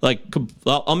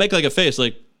make like a face,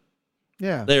 like,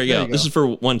 yeah. There you go. This is for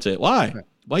One Taste. Why? Okay.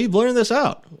 Why are you blurring this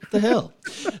out? What the hell?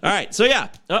 All right. So, yeah.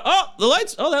 The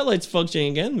lights. Oh, that light's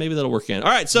functioning again. Maybe that'll work again. All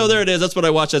right. So, there it is. That's what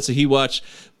I watched. That's what he watched.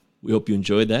 We hope you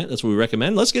enjoyed that. That's what we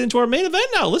recommend. Let's get into our main event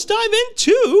now. Let's dive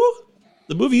into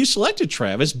the movie you selected,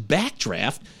 Travis,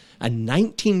 Backdraft, a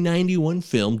 1991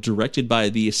 film directed by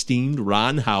the esteemed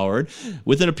Ron Howard,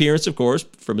 with an appearance, of course,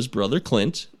 from his brother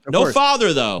Clint. No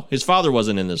father, though. His father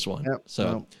wasn't in this one. Yep.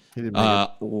 So,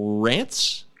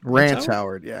 Rance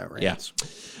Howard. Yeah, Rance.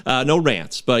 Yeah. No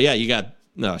Rance. But, yeah, you got,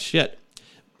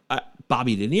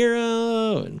 Bobby De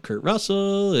Niro and Kurt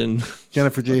Russell and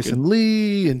Jennifer Jason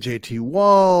Leigh and JT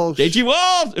Walsh.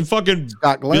 And fucking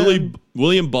Scott Glenn.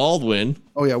 William Baldwin.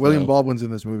 Oh, yeah, William Baldwin's in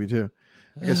this movie, too.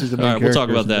 I guess he's the main character. We'll talk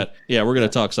about that. Yeah, we're going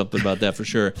to talk something about that for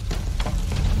sure.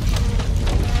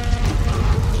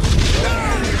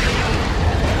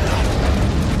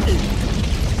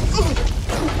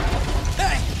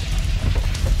 Hey!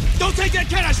 Don't take that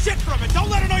kind of shit from it! Don't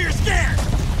let her know you're scared!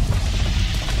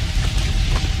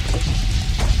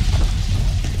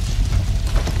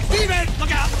 Steven!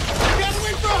 Look out! You gotta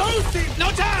wait for a hose, Steve! No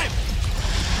time!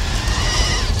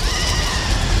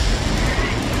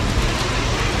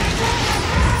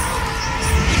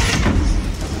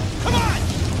 Come on!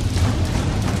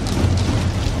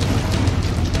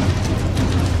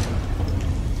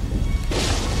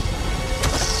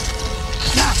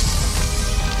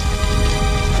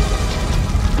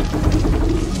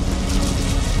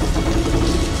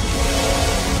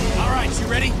 All right, you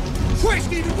ready? Quick,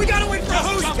 Steven! We gotta wait for a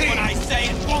hose, team! When I say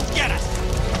it won't get us!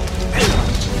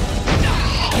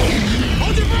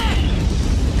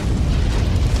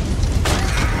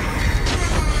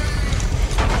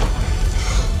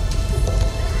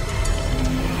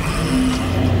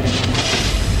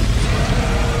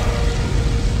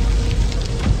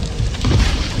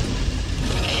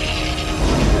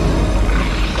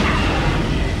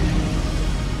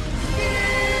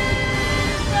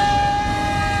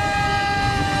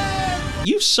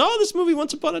 movie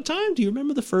Once Upon a Time? Do you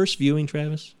remember the first viewing,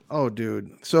 Travis? Oh,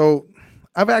 dude. So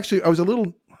I was a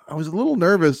little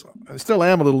nervous. I still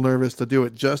am a little nervous to do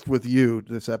it just with you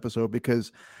this episode,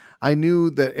 because I knew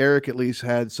that Eric at least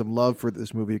had some love for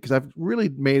this movie, because I've really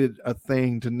made it a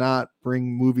thing to not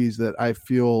bring movies that I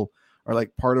feel are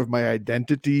like part of my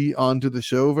identity onto the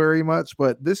show very much.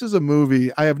 But this is a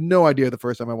movie I have no idea the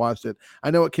first time I watched it.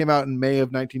 I know it came out in May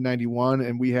of 1991,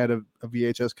 and we had a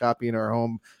VHS copy in our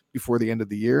home before the end of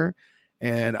the year.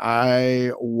 And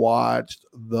I watched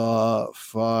the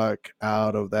fuck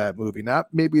out of that movie. Not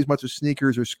maybe as much as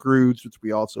Sneakers or Scrooge, which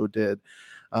we also did.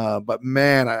 But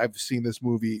man, I've seen this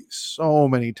movie so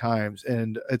many times,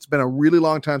 and it's been a really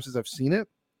long time since I've seen it.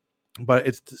 But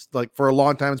it's just like, for a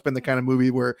long time, it's been the kind of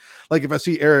movie where, like, if I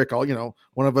see Eric,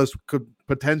 one of us could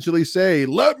potentially say,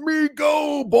 "Let me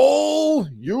go, Bull.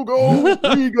 You go,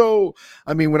 we go."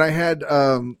 I mean, when I had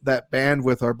that band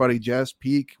with our buddy Jess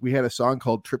Peak, we had a song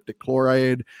called Triptych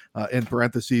Chloride, in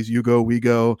parentheses, "You go, we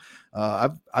go."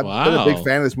 I've been a big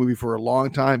fan of this movie for a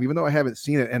long time, even though I haven't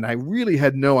seen it. And I really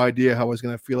had no idea how I was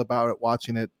going to feel about it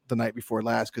watching it the night before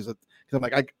last, because I'm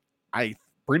like, I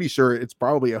pretty sure it's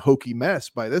probably a hokey mess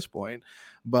by this point,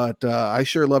 but I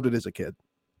sure loved it as a kid.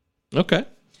 Okay.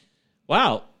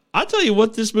 Wow. I'll tell you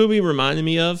what this movie reminded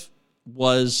me of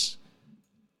was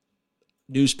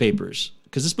newspapers,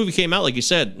 because this movie came out, like you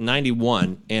said,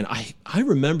 91, and I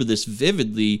remember this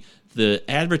vividly. The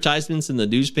advertisements in the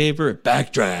newspaper,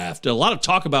 Backdraft, a lot of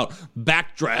talk about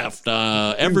Backdraft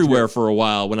everywhere for a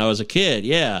while when I was a kid.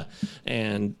 Yeah.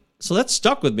 And so that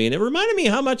stuck with me, and it reminded me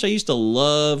how much I used to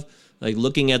love like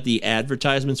looking at the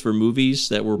advertisements for movies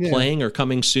that were playing or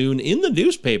coming soon in the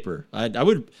newspaper. I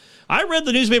read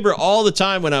the newspaper all the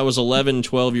time when I was 11,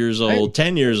 12 years old,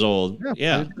 10 years old.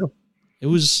 Yeah. It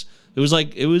was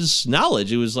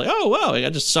knowledge. It was like, oh, wow, I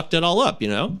just sucked it all up,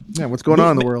 Yeah, what's going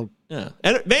on in the world? Yeah.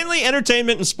 And mainly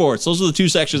entertainment and sports. Those are the two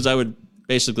sections I would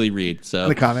basically read. So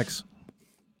and the comics.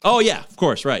 Oh, yeah, of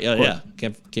course. Right. Yeah.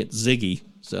 Can't Ziggy.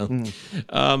 So,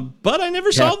 but I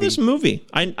never saw this movie.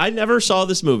 I never saw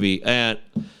this movie, and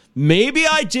maybe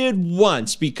I did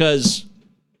once, because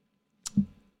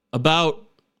about,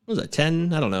 what was that,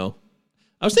 10? I don't know.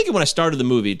 I was thinking when I started the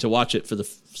movie to watch it for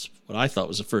what I thought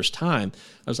was the first time,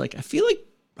 I was like, I feel like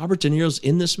Robert De Niro's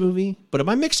in this movie, but am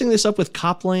I mixing this up with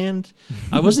Copland?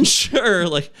 I wasn't sure,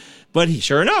 but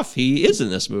sure enough, he is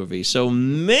in this movie. So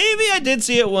maybe I did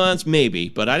see it once, maybe,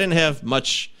 but I didn't have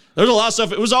much. There's a lot of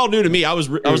stuff. It was all new to me. I was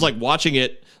like watching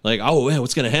it like, oh, man,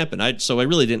 what's going to happen? So I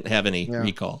really didn't have any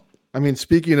recall. I mean,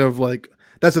 speaking of like,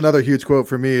 that's another huge quote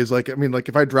for me is like, I mean, like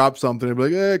if I drop something, I'd be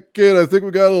like, "Hey, kid, I think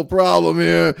we got a little problem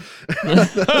here."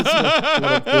 That's what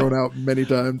I've thrown out many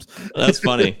times. That's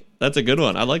funny. That's a good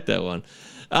one. I like that one.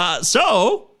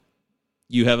 So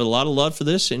you have a lot of love for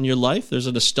this in your life. There's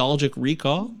a nostalgic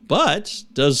recall, but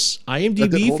does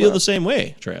IMDb feel the same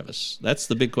way, Travis? That's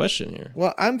the big question here.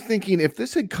 Well, I'm thinking if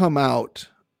this had come out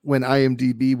when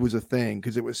IMDb was a thing,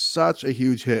 because it was such a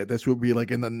huge hit, this would be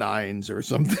like in the 9s or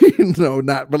something. No,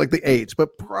 not, but like the 8s,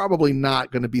 but probably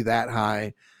not going to be that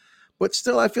high. But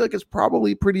still, I feel like it's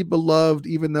probably pretty beloved,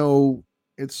 even though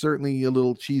it's certainly a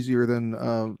little cheesier than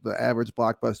the average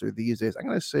blockbuster these days. I'm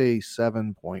going to say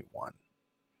 7.1.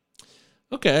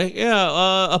 Okay,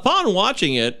 yeah. Upon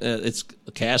watching it,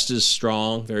 the cast is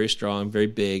strong, very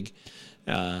big.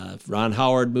 Ron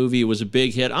Howard movie was a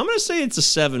big hit. I'm going to say it's a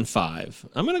 7.5.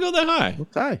 I'm going to go that high.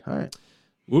 That's high. All right.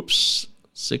 Whoops.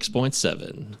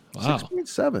 6.7. Wow.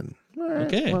 6.7. All right.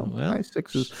 Okay. Well, high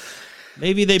 6s.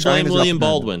 Maybe they blame William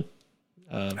Baldwin.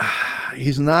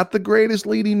 He's not the greatest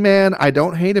leading man. I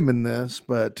don't hate him in this,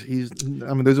 but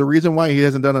there's a reason why he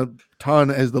hasn't done a ton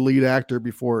as the lead actor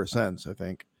before or since, I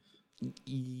think.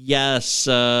 Yes.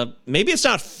 Maybe it's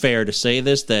not fair to say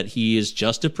this, that he is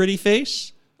just a pretty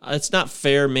face. It's not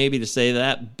fair maybe to say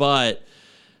that, but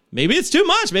maybe it's too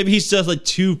much. Maybe he's just like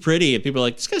too pretty, and people are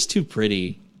like, this guy's too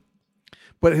pretty.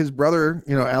 But his brother,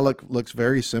 Alec, looks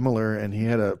very similar, and he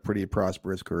had a pretty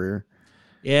prosperous career.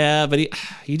 Yeah, but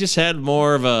he just had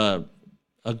more of a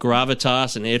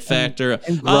gravitas and it factor.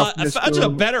 And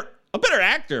a better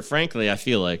actor, frankly, I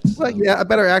feel like. So. Like, yeah, a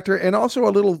better actor, and also a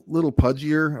little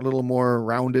pudgier, a little more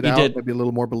rounded out, maybe a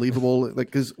little more believable. Like,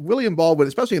 because William Baldwin,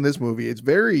 especially in this movie, it's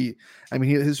very. I mean,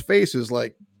 his face is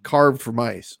like carved from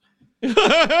ice.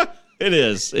 It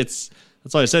is. That's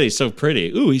why I said he's so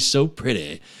pretty. Ooh, he's so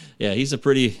pretty. Yeah, he's a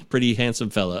pretty handsome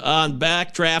fella. On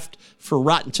Backdraft for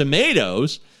Rotten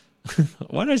Tomatoes.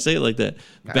 Why did I say it like that?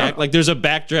 Like there's a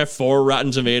Backdraft for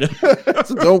Rotten Tomatoes.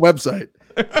 It's its own website.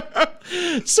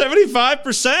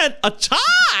 75%, a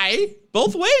tie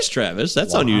both ways, Travis.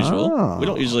 That's unusual. We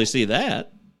don't usually see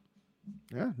that.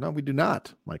 Yeah, no, we do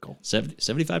not, Michael.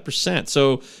 75%.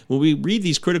 So when we read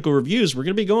these critical reviews, we're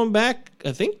going to be going back,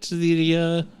 I think, to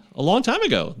the a long time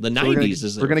ago, the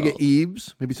 90s. We're going to get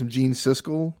Eves, maybe some Gene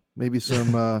Siskel, maybe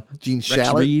some Gene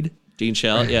Shalit. Reed, Gene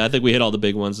Shalit. Yeah, I think we hit all the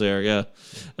big ones there. Yeah.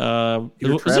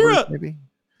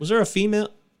 Was there a female?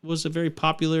 Was a very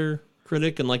popular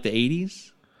critic in like the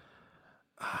 80s?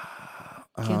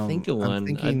 I can't think of one. I'm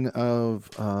thinking of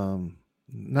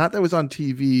not that was on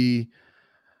TV.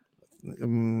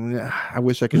 I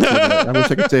wish I could say that. I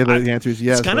wish I could say that the answer is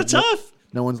yes. It's kind of tough.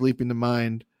 No one's leaping to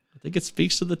mind. I think it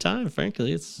speaks to the time,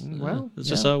 frankly. It's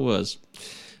just how it was.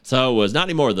 So it was. Not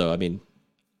anymore, though. I mean,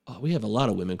 we have a lot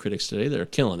of women critics today that are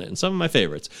killing it, and some of my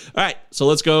favorites. All right, so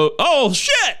let's go. Oh,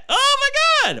 shit! Oh,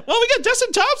 my God! Well, we got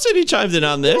Dustin Thompson. He chimed in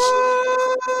on this.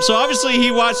 So obviously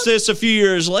he watched this a few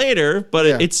years later, but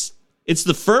it's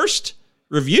the first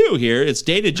review here. It's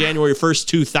dated January 1st,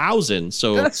 2000.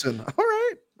 So Dustin, all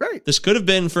right, great. This could have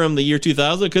been from the year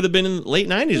 2000. It could have been in the late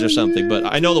 90s or something, but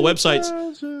I know the website's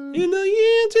in the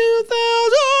year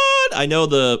 2000. I know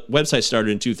the website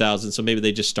started in 2000, so maybe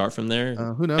they just start from there.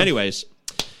 Who knows? Anyways,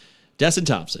 Dustin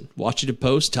Thompson, Washington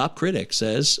Post top critic,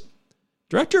 says,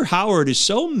 Director Howard is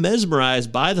so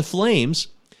mesmerized by the flames,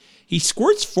 he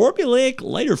squirts formulaic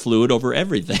lighter fluid over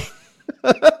everything.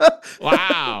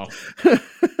 Wow.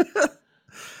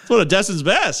 It's one of Dustin's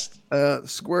best.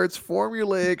 Squirts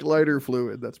formulaic lighter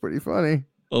fluid. That's pretty funny.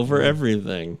 Over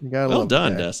everything. Well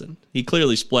done, Dustin. He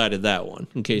clearly splatted that one,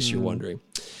 in case you're wondering.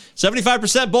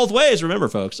 75% both ways, remember,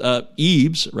 folks.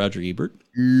 Ebes, Roger Ebert.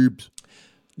 Ebes.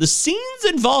 The scenes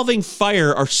involving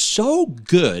fire are so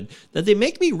good that they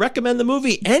make me recommend the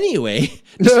movie anyway,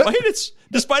 despite its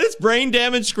brain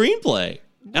damaged screenplay.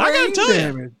 And I gotta tell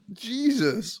you,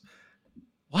 Jesus.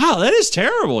 Wow, that is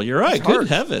terrible. You're right. Good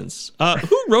heavens.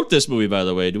 Who wrote this movie, by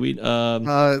the way? Do we?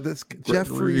 That's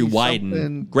Jeffrey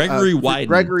Wyden. Gregory Wyden.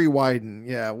 Gregory Wyden.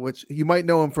 Yeah, which you might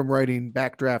know him from writing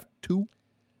Backdraft 2.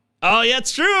 Oh, yeah,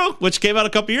 it's true. Which came out a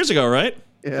couple years ago, right?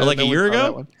 Yeah, or like a year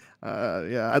ago.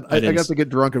 Yeah, I got to get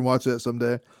drunk and watch that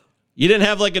someday. You didn't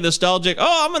have like a nostalgic,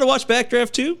 I'm going to watch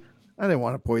Backdraft 2? I didn't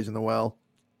want to poison the well.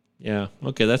 Yeah,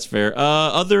 okay, that's fair.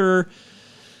 Other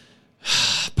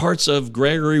parts of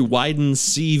Gregory Wyden's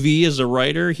CV as a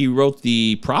writer, he wrote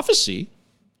The Prophecy.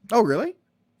 Oh, really?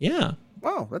 Yeah.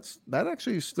 Wow, that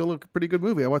actually is still a pretty good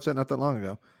movie. I watched that not that long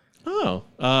ago. Oh,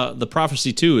 The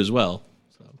Prophecy 2 as well.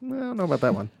 So. I don't know about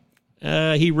that one.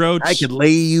 He wrote, I could lay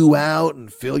you out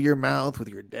and fill your mouth with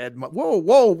your dead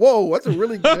whoa. That's a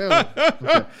really good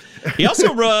okay. He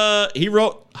also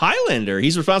wrote Highlander.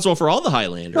 He's responsible for all the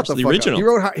Highlanders, the original.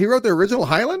 He wrote the original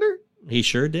Highlander? He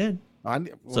sure did.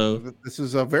 So this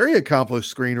is a very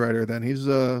accomplished screenwriter then. He's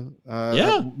a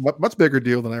much bigger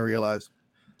deal than I realized.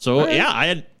 So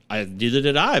I neither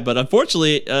did I, but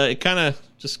unfortunately it kind of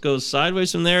just goes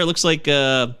sideways from there. It looks like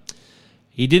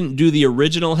he didn't do the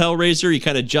original Hellraiser. He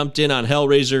kind of jumped in on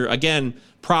Hellraiser. Again,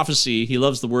 prophecy. He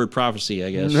loves the word prophecy,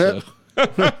 I guess. So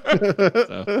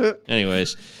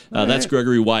anyways, that's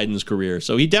Gregory Wyden's career.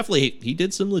 So he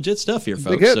did some legit stuff here,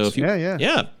 folks. So if you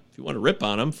want to rip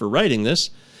on him for writing this,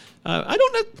 I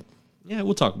don't know. Yeah,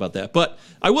 we'll talk about that. But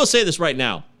I will say this right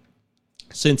now,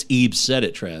 since Ebes said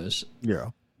it, Travis.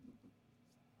 Yeah.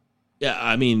 Yeah,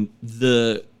 I mean,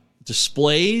 the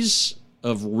displays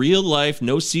of real life,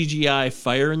 no CGI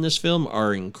fire in this film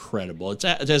are incredible.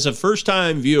 As a first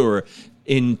time viewer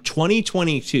in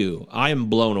 2022, I am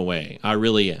blown away. I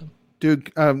really am.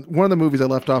 Dude, one of the movies I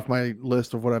left off my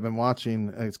list of what I've been watching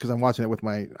is because I'm watching it with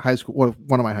my high school,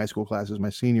 one of my high school classes, my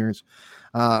seniors.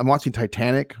 I'm watching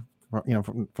Titanic, from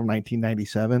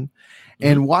 1997,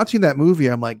 and watching that movie,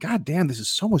 I'm like, God damn, this is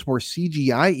so much more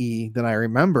CGI-y than I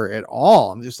remember at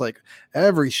all. I'm just like,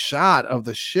 every shot of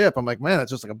the ship, I'm like, man,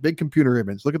 it's just like a big computer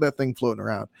image. Look at that thing floating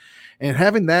around, and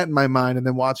having that in my mind, and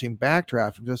then watching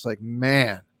Backdraft, I'm just like,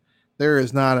 man,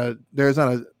 there's not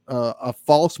a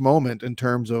false moment in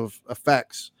terms of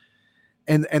effects,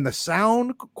 and the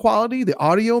sound quality, the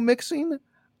audio mixing.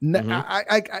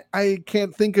 I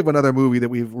can't think of another movie that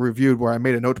we've reviewed where I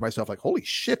made a note to myself like, holy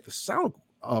shit, the sound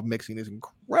mixing is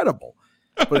incredible.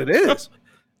 But it is.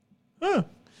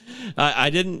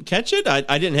 I didn't catch it.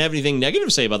 I didn't have anything negative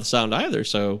to say about the sound either,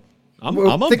 so I'm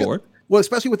on board. Well,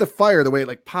 especially with the fire, the way it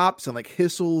like pops and like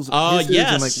hisses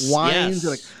and like whines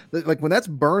and like when that's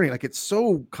burning, like it's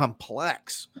so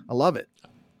complex. I love it.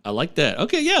 I like that.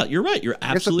 Okay, yeah, you're right. You're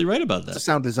absolutely right about that. It's a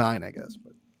sound design, I guess.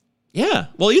 But. Yeah.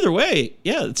 Well, either way,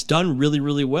 yeah, it's done really,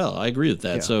 really well. I agree with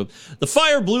that. Yeah. So the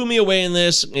fire blew me away in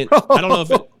this. I don't know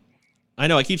if I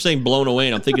know I keep saying blown away,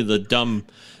 and I'm thinking of the dumb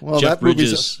Jeff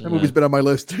Bridges. That movie's been on my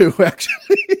list too,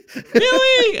 actually.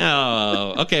 Really?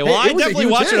 Oh, okay. Well, Hey, I it was a definitely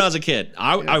huge watched it hit. when I was a kid.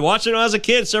 I watched it when I was a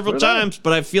kid several So did I. times,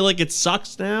 but I feel like it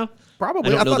sucks now.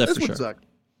 Probably. I don't know thought that this for would sure. suck.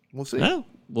 We'll see. Well,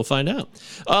 we'll find out.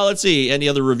 Let's see. Any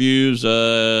other reviews?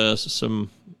 Some.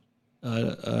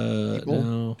 People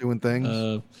No. doing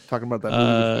things, talking about that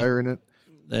movie with fire in it.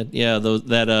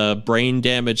 That brain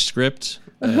damage script.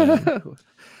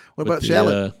 What about the,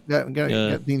 Shallot?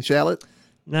 Got Dean Shallot?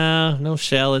 No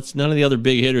shallots. None of the other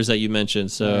big hitters that you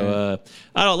mentioned. So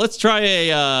I don't know. Let's try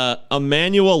a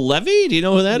Emmanuel Levy. Do you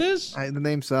know who that is? The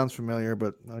name sounds familiar,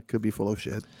 but I could be full of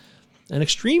shit. An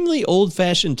extremely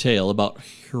old-fashioned tale about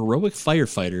heroic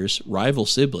firefighters, rival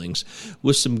siblings,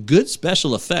 with some good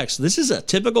special effects. This is a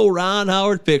typical Ron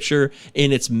Howard picture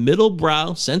in its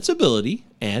middle-brow sensibility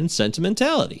and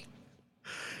sentimentality.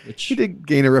 Which He did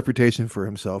gain a reputation for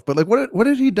himself, but like, what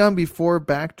had he done before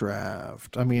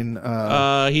Backdraft? I mean,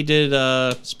 he did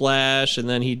Splash, and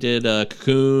then he did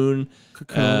Cocoon,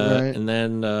 right. and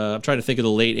then I'm trying to think of the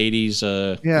late '80s. yeah,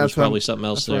 there's that's probably something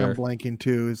else that's why there. I'm blanking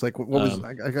too. It's like, what was?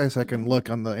 I guess I can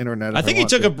look on the internet. I think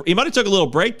he might have took a little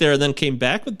break there, and then came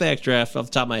back with Backdraft off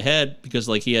the top of my head because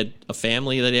like he had a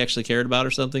family that he actually cared about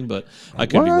or something. But I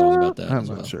could be wrong about that. I'm as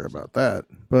not well. sure about that,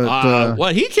 but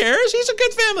What he cares? He's a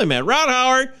good family man. Ron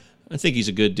Howard, I think he's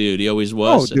a good dude. He always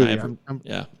was. Oh, dude, and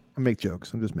I make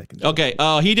jokes. I'm just making jokes. Okay.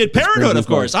 He did Parenthood, of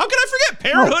course. How can I forget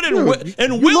Parenthood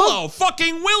and Willow?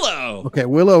 Fucking Willow. Okay,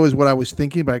 Willow is what I was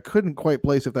thinking, but I couldn't quite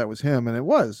place if that was him, and it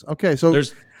was. Okay, so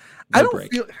There's I no don't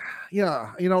break. feel.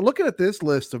 Yeah, looking at this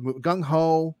list of Gung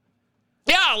Ho,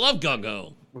 Yeah, I love Gung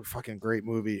Ho. fucking great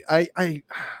movie. I'm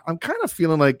kind of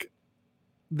feeling like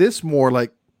this more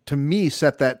like to me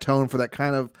set that tone for that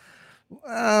kind of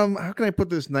how can I put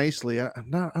this nicely? I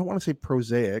don't want to say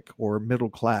prosaic or middle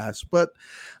class, but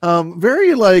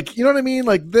very like, you know what I mean?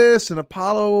 Like this and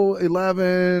Apollo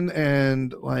 11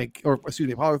 and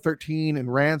Apollo 13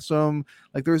 and Ransom.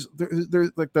 Like there's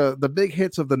like the big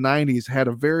hits of the 90s had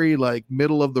a very like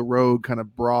middle of the road kind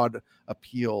of broad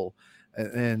appeal.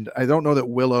 And I don't know that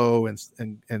Willow and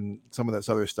some of this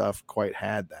other stuff quite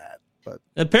had that. But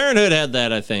And Parenthood had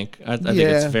that, I think. I think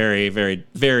it's very, very,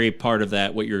 very part of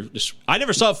that. I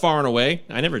never saw it Far and Away.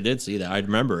 I never did see that. I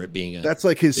remember it being that's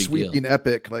like his big sweeping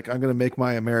epic. Like, I'm going to make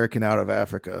my American out of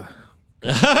Africa.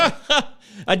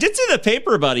 I did see the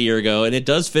paper about a year ago, and it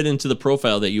does fit into the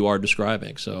profile that you are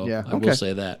describing. So Yeah, I will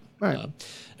say that. All right.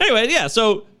 Anyway, yeah.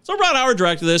 So Ron Howard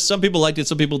directed this. Some people liked it.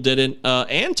 Some people didn't.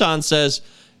 Anton says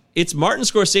it's Martin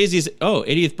Scorsese's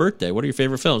 80th birthday. What are your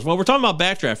favorite films? Well, we're talking about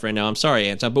Backdraft right now. I'm sorry,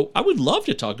 Anton, but I would love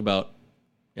to talk about,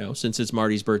 since it's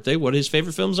Marty's birthday, what his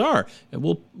favorite films are, and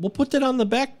we'll put that on the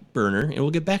back burner, and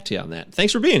we'll get back to you on that.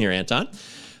 Thanks for being here, Anton.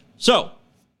 So,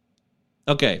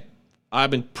 okay,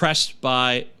 I'm impressed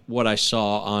by what I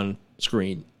saw on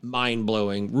screen.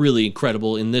 Mind-blowing, really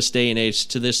incredible in this day and age.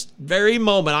 To this very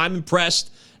moment, I'm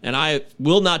impressed, and I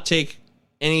will not take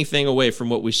anything away from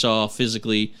what we saw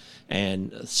physically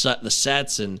and the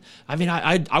sets. And I mean,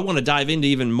 I want to dive into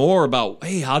even more about,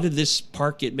 hey, how did this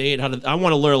park get made? I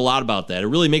want to learn a lot about that. It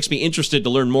really makes me interested to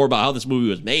learn more about how this movie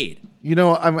was made.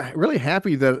 I'm really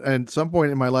happy that at some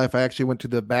point in my life, I actually went to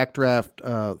the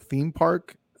Backdraft theme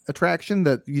park attraction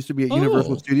that used to be at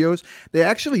Universal Studios. They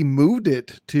actually moved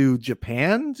it to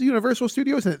Japan's Universal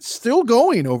Studios, and it's still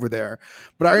going over there.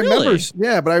 But I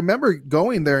remember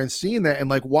going there and seeing that and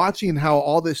like watching how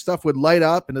all this stuff would light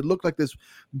up, and it looked like this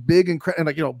big and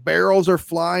barrels are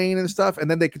flying and stuff, and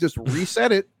then they could just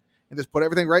reset it and just put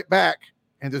everything right back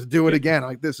and just do it again.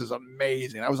 Like, this is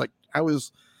amazing. I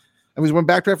was when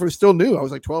Backdraft was still new. I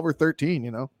was like 12 or 13,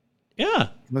 Yeah, it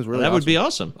was really that would awesome. be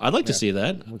awesome. I'd like to see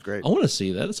that. It was great. I want to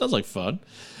see that. It sounds like fun.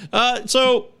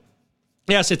 So,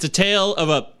 yes, it's a tale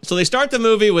of So they start the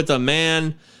movie with a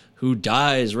man who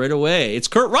dies right away. It's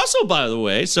Kurt Russell, by the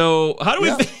way. So how do we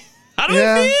feel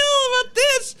about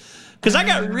this? Because I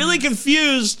got really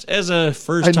confused as a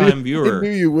first-time viewer. I knew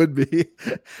you would be.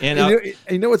 And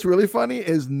you know what's really funny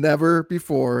is never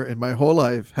before in my whole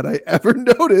life had I ever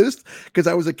noticed, because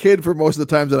I was a kid for most of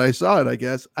the times that I saw it, I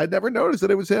guess, I never noticed that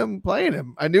it was him playing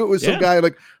him. I knew it was some guy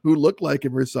like who looked like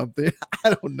him or something.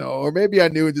 I don't know. Or maybe I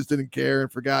knew and just didn't care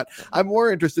and forgot. I'm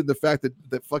more interested in the fact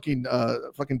that fucking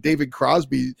David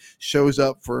Crosby shows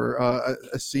up for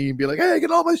a scene, be like, hey,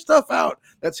 get all my stuff out.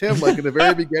 That's him, like in the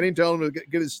very beginning, telling him to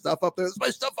get his stuff up there. There's my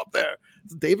stuff up there.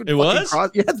 It's David. It was?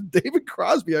 Crosby. Yeah, it's David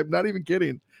Crosby. I'm not even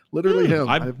kidding. Literally him.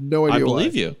 I have no idea. I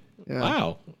believe you. Yeah.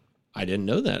 Wow. I didn't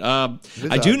know that.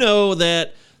 I do know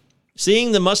that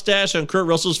seeing the mustache on Kurt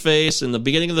Russell's face in the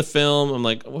beginning of the film, I'm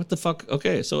like, what the fuck?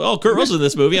 Okay, so Kurt Russell's in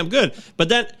this movie. I'm good. But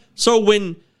then, so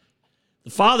when the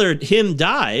father, him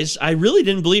dies, I really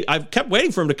didn't believe. I kept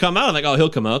waiting for him to come out. I'm like, oh, he'll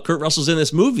come out. Kurt Russell's in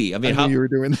this movie. I mean, I knew you were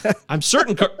doing that. I'm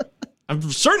certain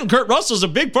Kurt Russell's a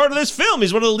big part of this film.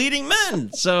 He's one of the leading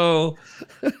men. So,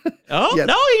 no,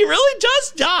 he really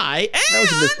does die.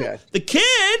 And the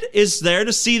kid is there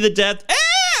to see the death.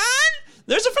 And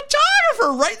there's a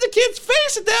photographer right in the kid's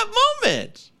face at that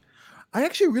moment. I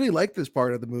actually really like this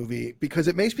part of the movie because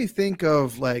it makes me think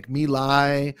of like My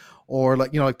Lai, or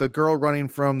like, like the girl running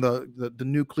from the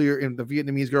nuclear, and the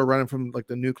Vietnamese girl running from like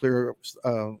the nuclear,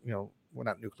 well,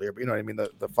 not nuclear, but you know what I mean,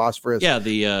 the phosphorus. Yeah,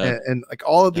 and like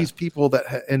all of these people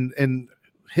that in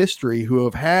history who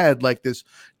have had like this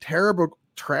terrible,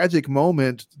 tragic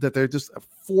moment that they're just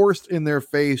forced in their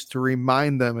face to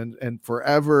remind them and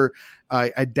forever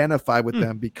identify with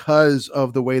them because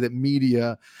of the way that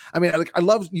media. I mean, I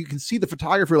love, you can see the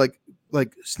photographer like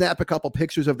snap a couple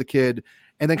pictures of the kid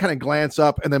and then kind of glance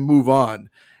up and then move on.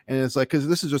 And it's like, because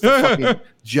this is just a fucking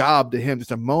job to him,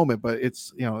 just a moment. But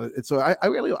it's, it's so I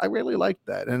really like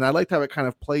that, and I liked how it kind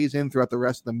of plays in throughout the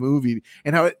rest of the movie,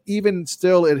 and how it, even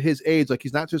still at his age, like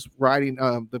he's not just riding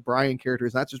the Brian character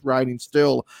is not just riding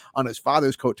still on his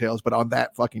father's coattails, but on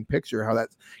that fucking picture. How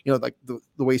that's like the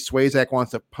way Swayzak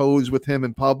wants to pose with him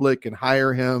in public and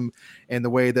hire him, and the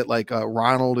way that like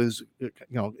Ronald is,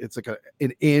 it's like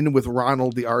an in with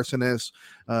Ronald the arsonist.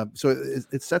 So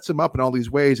it sets him up in all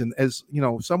these ways, and as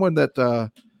someone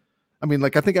that I mean,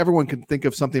 like, I think everyone can think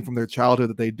of something from their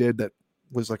childhood that they did that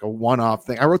was like a one-off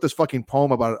thing. I wrote this fucking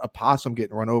poem about a possum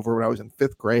getting run over when I was in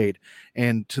 5th grade,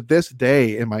 and to this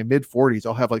day in my mid-40s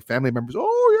I'll have like family members,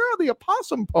 oh yeah, the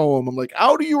opossum poem. I'm like,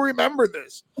 how do you remember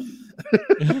this?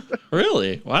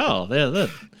 Really? Wow.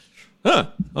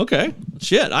 Okay,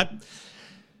 shit.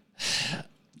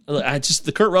 I just,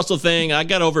 the Kurt Russell thing, I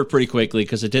got over it pretty quickly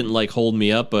because it didn't like hold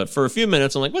me up. But for a few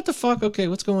minutes, I'm like, what the fuck? Okay,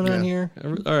 what's going on here?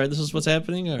 All right, this is what's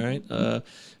happening. All right.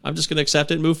 I'm just going to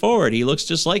accept it and move forward. He looks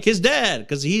just like his dad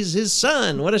because he's his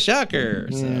son. What a shocker.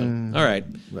 So, all right.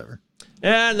 Whatever.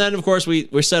 And then, of course,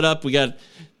 we're set up.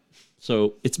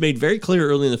 So it's made very clear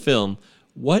early in the film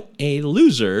what a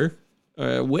loser,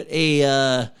 or what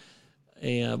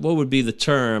what would be the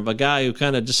term? A guy who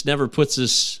kind of just never puts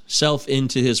his self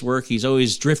into his work. He's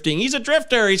always drifting. He's a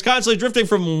drifter. He's constantly drifting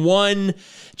from one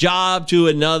job to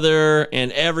another,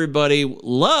 and everybody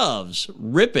loves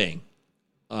ripping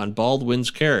on Baldwin's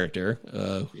character,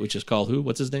 which is called who?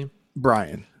 What's his name?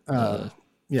 Brian.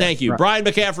 Thank you. Brian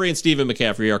McCaffrey and Stephen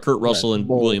McCaffrey are Kurt Russell and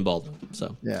William Baldwin.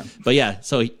 So yeah. But yeah,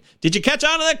 so did you catch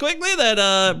on to that quickly?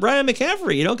 That Brian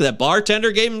McCaffrey, that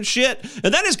bartender gave him shit,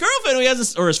 and then his girlfriend,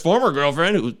 or his former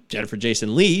girlfriend, who Jennifer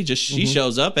Jason Leigh, she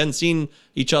shows up, hadn't seen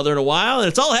each other in a while, and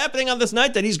it's all happening on this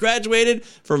night that he's graduated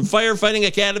from firefighting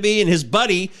academy, and his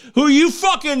buddy, who you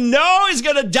fucking know is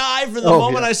gonna die from the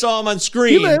moment I saw him on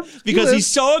screen, because he's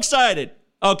so excited.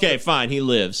 Okay, fine, he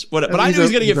lives. But I knew he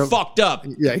was going to get fucked up.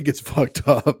 Yeah, he gets fucked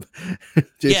up.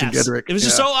 Jason Gedrick. It was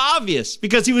just so obvious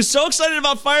because he was so excited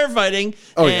about firefighting,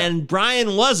 and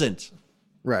Brian wasn't.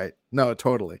 Right. No,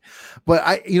 totally.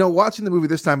 But watching the movie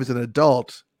this time as an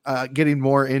adult, getting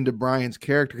more into Brian's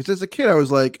character, because as a kid I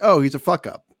was like, oh, he's a fuck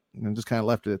up, and just kind of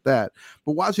left it at that.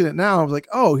 But watching it now, I was like,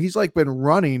 oh, he's like been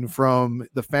running from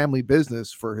the family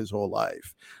business for his whole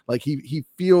life. Like he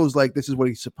feels like this is what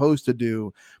he's supposed to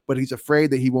do, but he's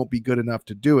afraid that he won't be good enough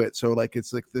to do it. So like,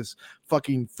 it's like this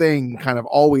fucking thing kind of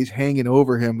always hanging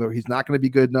over him, though he's not going to be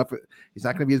good enough. He's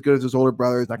not going to be as good as his older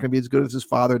brother. He's not going to be as good as his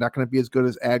father, not going to be as good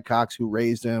as Adcox, who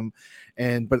raised him.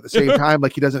 But at the same time,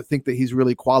 like, he doesn't think that he's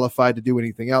really qualified to do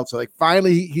anything else. So like,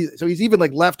 finally he's even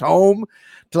like left home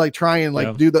to like try and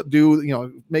like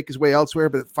make his way elsewhere.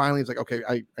 But finally it's like, okay,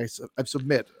 I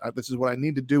submit. This is what I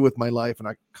need to do with my life. And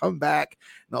I come back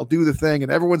and I'll do the thing,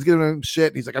 and everyone's giving him shit.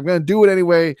 And he's like, I'm going to do it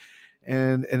anyway.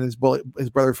 And his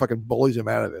brother fucking bullies him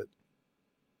out of it.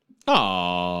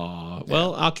 Oh,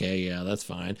 well, okay. Yeah, that's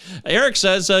fine. Eric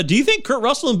says, do you think Kurt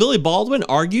Russell and Billy Baldwin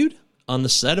argued on the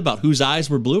set about whose eyes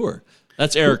were bluer?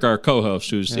 That's Eric, our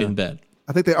co-host, who's in bed.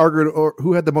 I think they argued or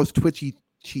who had the most twitchy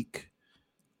cheek.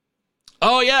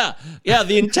 Oh, yeah. Yeah,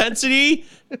 the intensity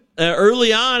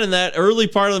early on in that early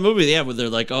part of the movie. Yeah, where they're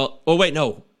like, oh wait,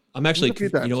 no. I'm actually, you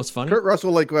know what's funny? Kurt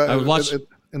Russell, like, I watched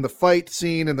in the fight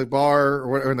scene in the bar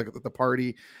or in the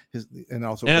party, and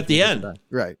at the end.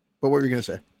 Right. But what were you going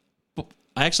to say?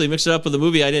 I actually mixed it up with a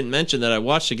movie I didn't mention that I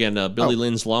watched again, Billy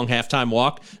Lynn's Long Halftime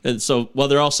Walk. And so while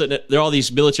they're all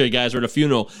these military guys are at a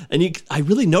funeral, and I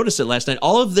really noticed it last night.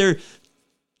 All of their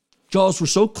jaws were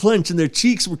so clenched and their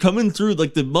cheeks were coming through,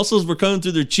 like the muscles were coming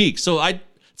through their cheeks. So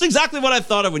it's exactly what I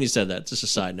thought of when you said that. Just a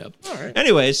side note. All right.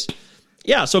 Anyways,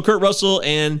 yeah, so Kurt Russell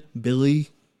and Billy.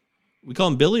 We call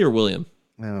him Billy or William?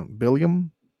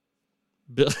 Billiam.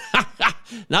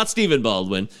 Not Stephen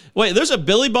Baldwin. Wait, there's a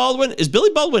Billy Baldwin. Is Billy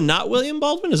Baldwin not William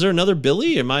Baldwin? Is there another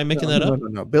Billy? Am I making that up?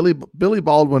 No. Billy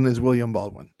Baldwin is William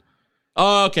Baldwin.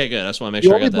 Oh, okay, good. I just want to make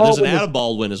sure I got that. There's an Adam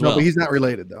Baldwin as well. No, but he's not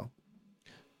related though.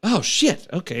 Oh shit.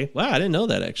 Okay. Wow, I didn't know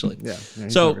that actually. Yeah.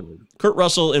 So Kurt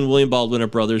Russell and William Baldwin are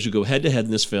brothers who go head to head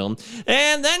in this film,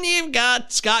 and then you've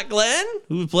got Scott Glenn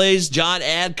who plays John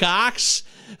Adcox,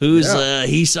 who's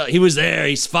he was there.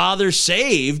 His father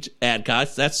saved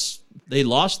Adcox. They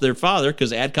lost their father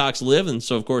because Adcox lived, and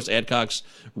so of course Adcox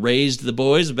raised the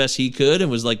boys the best he could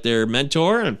and was like their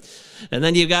mentor. And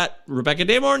then you got Rebecca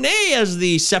De Mornay as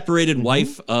the separated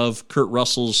wife of Kurt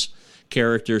Russell's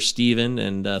character Steven,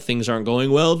 and things aren't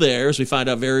going well there, as we find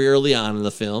out very early on in the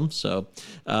film. So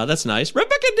that's nice.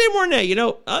 Rebecca De Mornay,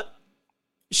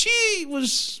 she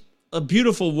was a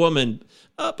beautiful woman,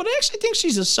 but I actually think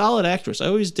she's a solid actress. I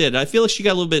always did. I feel like she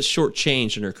got a little bit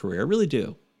shortchanged in her career. I really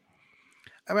do.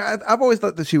 I mean, I've always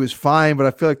thought that she was fine, but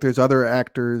I feel like there's other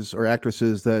actors or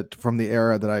actresses that from the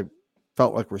era that I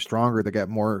felt like were stronger that got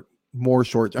more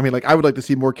short. I mean, like I would like to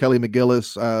see more Kelly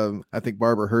McGillis. I think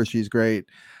Barbara Hershey's great.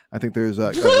 I think there's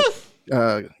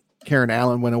Karen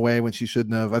Allen went away when she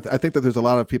shouldn't have. I think that there's a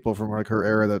lot of people from like her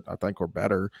era that I think were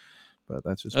better, but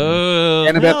that's just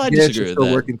Annabeth Gish is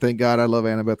still working. Thank God, I love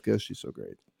Annabeth Gish. She's so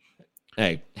great.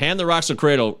 Hey, Hand the Rocks of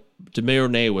Cradle. De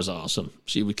Mornay was awesome.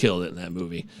 She would kill it in that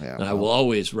movie. Yeah, and I will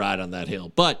always ride on that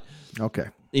hill. But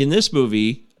in this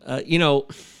movie,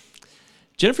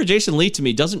 Jennifer Jason Leigh to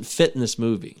me doesn't fit in this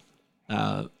movie.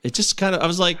 It just kind of, I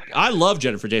was like, I love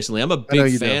Jennifer Jason Leigh. I'm a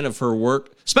big fan of her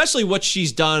work, especially what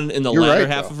she's done in the latter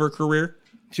half of her career.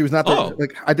 She was not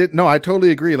like I totally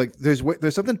agree. Like there's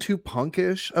something too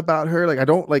punkish about her. Like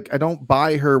I don't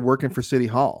buy her working for City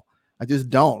Hall. I just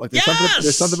don't like.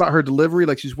 There's something about her delivery.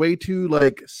 Like she's way too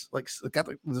like got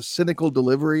the cynical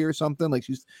delivery or something. Like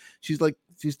she's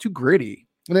too gritty,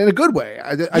 and in a good way.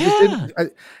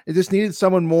 It just needed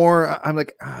someone more. I'm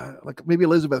like maybe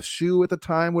Elizabeth Shue at the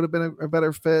time would have been a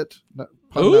better fit.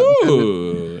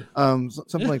 Ooh.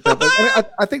 Something like that.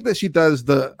 But I think that she does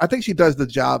the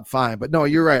job fine. But no,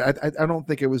 you're right. I don't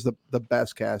think it was the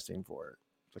best casting for it,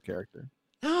 the character.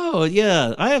 Oh,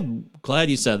 yeah. I am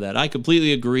glad you said that. I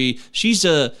completely agree. She's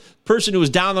a person who was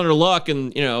down on her luck,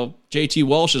 and, J.T.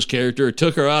 Walsh's character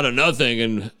took her out of nothing,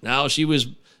 and now she was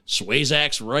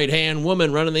Swayzak's right-hand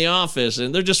woman running the office,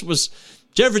 and there just was...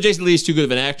 Jennifer Jason Leigh is too good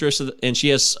of an actress, and she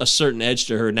has a certain edge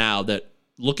to her now that,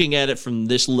 looking at it from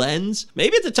this lens,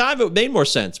 maybe at the time it made more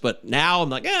sense, but now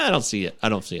I'm like, I don't see it.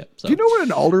 So, do you know what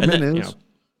an alderman is?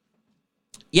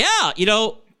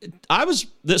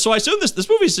 So I assume this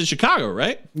movie's in Chicago,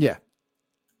 right? Yeah.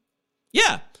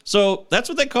 Yeah. So that's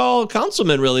what they call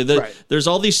councilmen, really. There's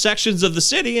all these sections of the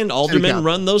city, and aldermen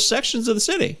run those sections of the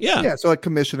city. Yeah. Yeah. So like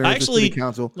commissioners, I actually city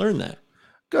council. Learned that.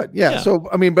 Good. Yeah. So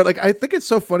I mean, but like I think it's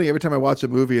so funny every time I watch a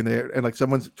movie and like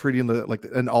someone's treating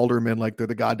an alderman like they're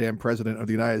the goddamn president of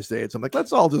the United States. I'm like,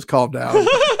 let's all just calm down.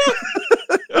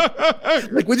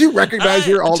 Like, would you recognize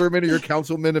your alderman or your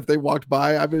councilman if they walked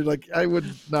by? I mean, like, I would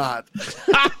not.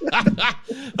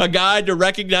 A guide to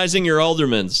recognizing your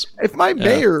aldermans. If my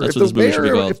mayor, if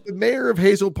the mayor of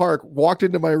Hazel Park walked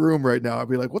into my room right now, I'd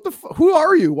be like, "What the? Who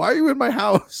are you? Why are you in my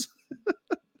house?"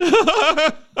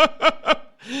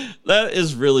 That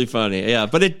is really funny. Yeah,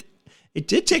 but it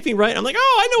did take me right. I'm like,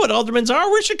 I know what aldermans are.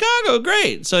 We're Chicago.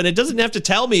 Great. So, and it doesn't have to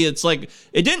tell me. It's like,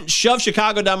 it didn't shove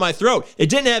Chicago down my throat. It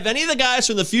didn't have any of the guys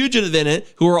from The Fugitive in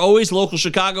it who are always local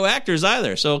Chicago actors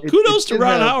either. So kudos to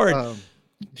Ron Howard.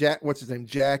 Jack, what's his name?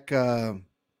 Jack McGill,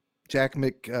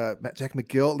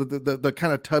 the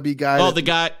kind of tubby guy. Oh, the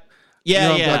guy.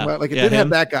 Yeah. Like it didn't have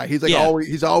that guy. He's like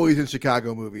he's always in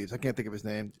Chicago movies. I can't think of his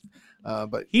name.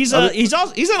 But he's in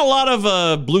a lot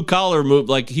of blue collar move.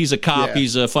 Like he's a cop,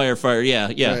 he's a firefighter. Yeah,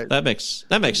 right. That makes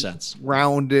sense.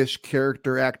 Roundish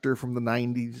character actor from the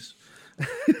 90s.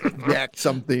 Jack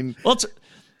something. Well,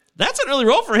 that's an early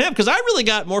role for him because I really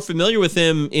got more familiar with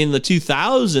him in the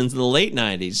 2000s and the late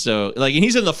 90s. So like, and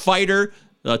he's in The Fighter,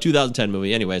 2010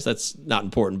 movie. Anyways, that's not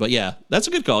important, but yeah, that's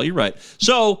a good call. You're right.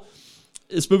 So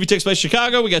this movie takes place in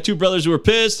Chicago. We got two brothers who are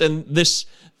pissed, and this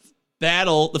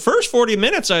battle, the first 40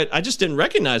 minutes, I just didn't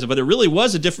recognize it, but it really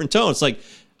was a different tone. It's like,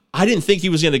 I didn't think he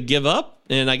was going to give up,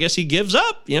 and I guess he gives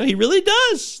up. He really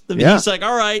does. He's like,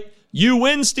 all right, you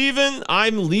win, Steven.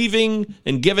 I'm leaving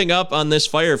and giving up on this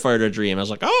firefighter dream. I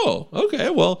was like, oh, okay,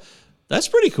 well, that's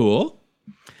pretty cool.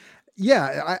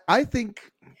 Yeah, I think,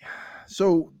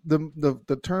 so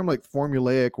the term like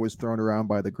formulaic was thrown around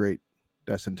by the great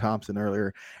Destin Thompson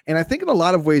earlier. And I think in a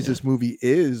lot of ways, this movie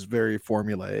is very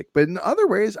formulaic, but in other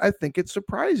ways, I think it's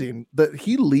surprising that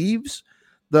he leaves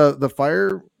the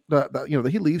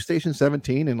he leaves Station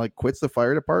 17 and like quits the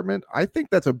fire department. I think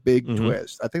that's a big Mhm.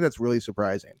 twist. I think that's really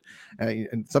surprising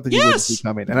and something you wouldn't see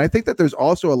coming. And I think that there's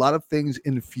also a lot of things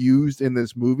infused in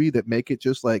this movie that make it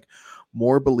just like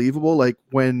more believable. Like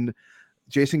when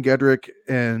Jason Gedrick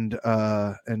and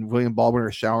William Baldwin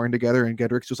are showering together, and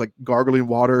Gedrick's just like gargling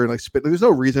water and like spit. There's no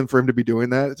reason for him to be doing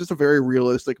that. It's just a very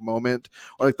realistic moment.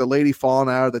 Or like the lady falling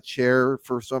out of the chair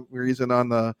for some reason on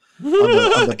the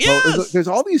boat. Yes! There's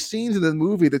all these scenes in the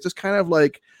movie that just kind of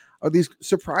like are these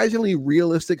surprisingly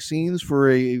realistic scenes for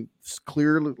a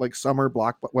clear like summer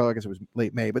block. Well, I guess it was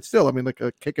late May, but still, I mean, like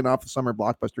a kicking off the summer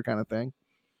blockbuster kind of thing.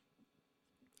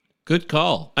 Good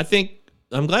call.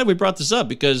 I'm glad we brought this up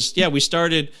because, we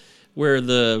started where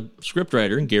the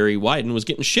scriptwriter, Gary Wyden, was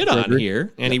getting shit on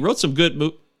here, and he wrote some good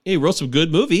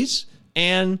movies,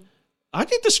 and I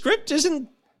think the script isn't,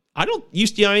 he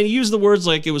used the words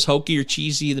like it was hokey or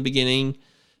cheesy in the beginning,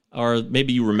 or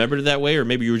maybe you remembered it that way, or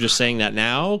maybe you were just saying that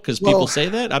now because people say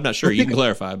that. I'm not sure. You can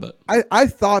clarify, but I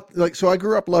thought like, so I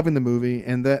grew up loving the movie,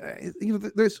 and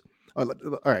there's, all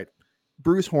right.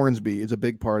 Bruce Hornsby is a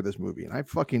big part of this movie, and I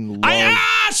fucking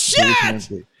love shit! Bruce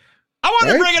Hornsby. I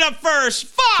want to bring it up first.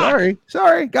 Fuck!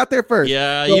 Sorry, got there first.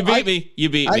 Yeah, So you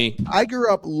beat me. I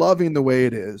grew up loving The Way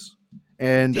It Is,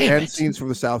 and scenes from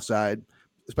the South Side,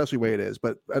 especially The Way It Is,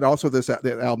 and also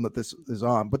the album that this is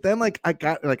on. But then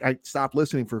I stopped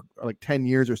listening for like 10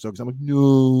 years or so because I'm like,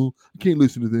 no, I can't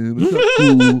listen to them. It's not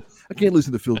cool. I can't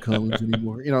listen to Phil Collins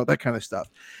anymore. That kind of stuff.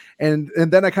 And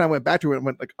then I kind of went back to it and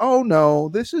went like, oh no,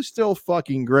 this is still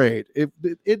fucking great.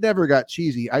 It never got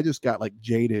cheesy. I just got like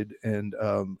jaded and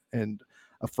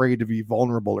afraid to be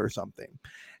vulnerable or something.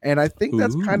 And I think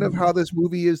that's kind of how this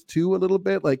movie is too, a little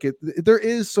bit. Like there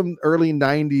is some early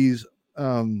 90s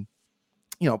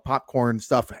popcorn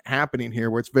stuff happening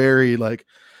here where it's very like,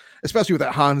 especially with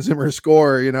that Hans Zimmer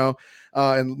score,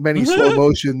 and many slow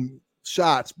motion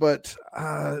shots, but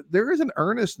there is an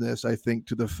earnestness, I think,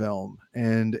 to the film,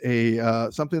 and a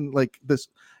something like this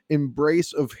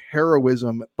embrace of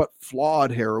heroism, but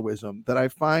flawed heroism that I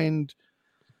find,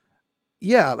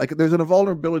 like there's a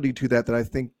vulnerability to that I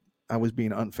think I was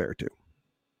being unfair to.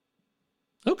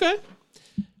 Okay.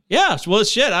 Yeah, well,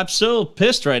 shit, I'm so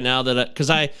pissed right now that because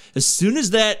as soon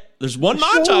as there's one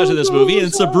montage of this movie, and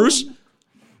it's a Bruce.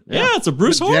 Yeah, it's a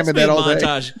Bruce Hornsby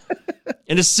montage.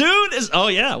 And as soon as,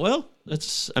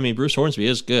 Bruce Hornsby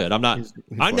is good. I'm not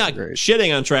great.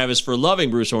 shitting on Travis for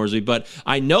loving Bruce Hornsby, but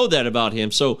I know that about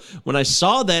him. So when I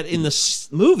saw that in the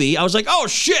movie, I was like, oh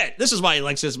shit, this is why he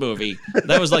likes this movie.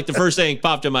 That was like the first thing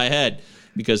popped in my head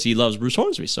because he loves Bruce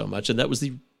Hornsby so much. And that was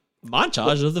the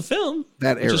montage of the film.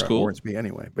 That era is cool. Hornsby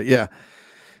anyway, but yeah.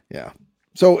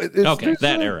 So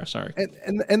era, sorry.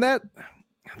 And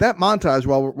that montage,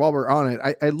 while we're on it,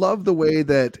 I love the way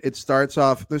that it starts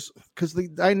off. Because the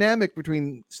dynamic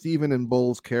between Steven and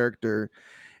Bull's character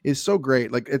is so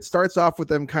great. Like it starts off with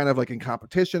them kind of like in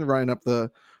competition, running up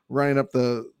the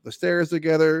stairs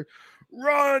together.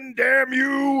 Run, damn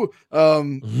you!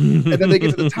 And then they get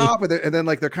to the top, and then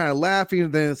like they're kind of laughing,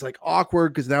 and then it's like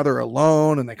awkward because now they're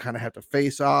alone, and they kind of have to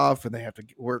face off, and they have to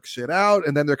work shit out,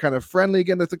 and then they're kind of friendly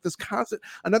again. There's like this constant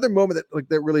another moment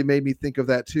that really made me think of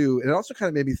that too, and it also kind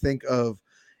of made me think of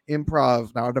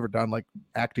improv. Now I've never done like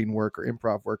acting work or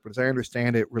improv work, but as I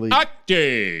understand it, really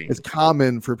acting, it's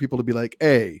common for people to be like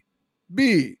A,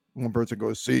 B. One person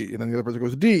goes C, and then the other person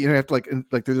goes D. You have to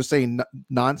like they're just saying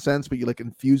nonsense, but you like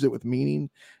infuse it with meaning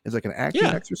as like an acting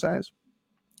exercise.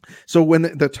 So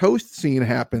when the toast scene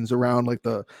happens around like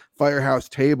the firehouse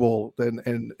table,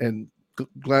 and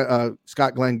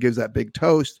Scott Glenn gives that big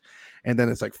toast, and then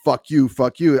it's like fuck you.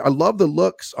 I love the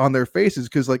looks on their faces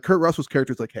because like Kurt Russell's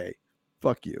character is like, hey,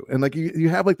 fuck you, and like you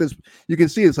have like this, you can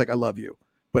see it's like I love you,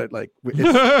 but like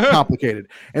it's complicated,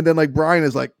 and then like Brian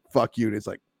is like fuck you, and it's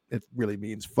like it really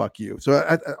means fuck you.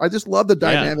 So I just love the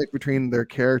dynamic between their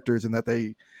characters, and that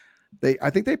I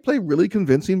think they play really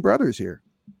convincing brothers here.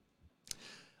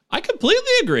 I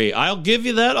completely agree. I'll give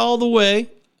you that all the way.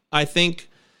 I think,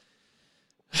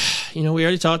 we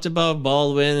already talked about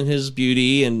Baldwin and his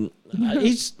beauty, and I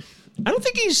don't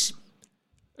think he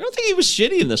was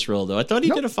shitty in this role though. I thought he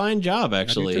did a fine job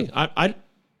actually.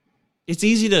 It's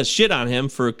easy to shit on him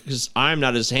because I'm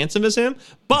not as handsome as him,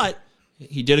 but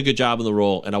he did a good job in the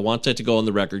role, and I want that to go on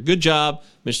the record. Good job,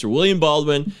 Mr. William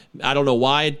Baldwin. I don't know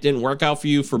why it didn't work out for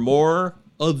you for more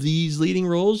of these leading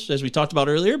roles, as we talked about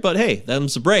earlier, but hey,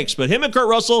 them's the breaks. But him and Kurt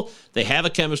Russell, they have a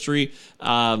chemistry.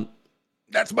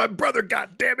 That's my brother,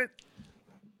 goddammit.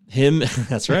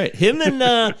 That's right. Him and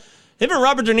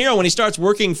Robert De Niro, when he starts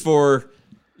working for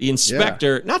the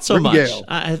inspector, not so much.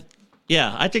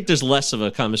 Yeah, I think there's less of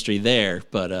a chemistry there,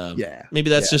 but Yeah, maybe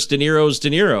that's just De Niro's De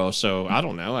Niro. So I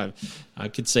don't know. I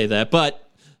could say that, but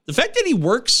the fact that he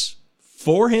works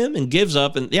for him and gives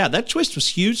up, and yeah, that twist was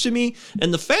huge to me.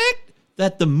 And the fact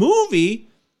that the movie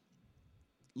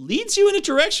leads you in a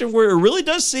direction where it really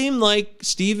does seem like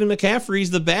Stephen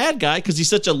McCaffrey's the bad guy because he's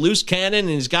such a loose cannon and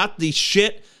he's got the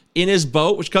shit in his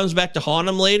boat, which comes back to haunt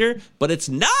him later, but it's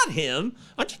not him.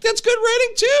 I think that's good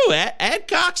writing too.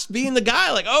 Adcox being the guy,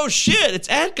 like, oh shit, it's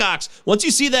Adcox. Once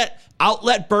you see that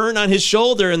outlet burn on his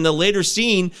shoulder in the later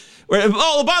scene, where,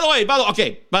 oh, by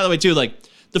the way too, like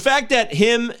the fact that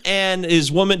him and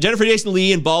his woman, Jennifer Jason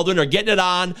Leigh and Baldwin, are getting it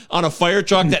on a fire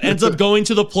truck that ends up going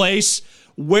to the place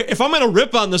where, if I'm going to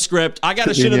rip on the script, I got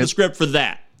to shit on the script for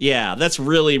that. Yeah, that's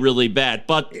really, really bad.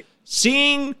 But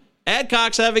seeing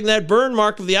Adcox having that burn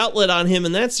mark of the outlet on him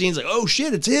in that scene's like, oh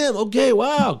shit, it's him. Okay,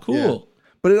 wow, cool. Yeah.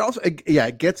 But it also,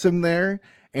 it gets him there,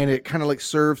 and it kind of like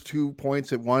serves 2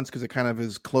 points at once because it kind of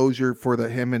is closure for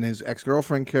him and his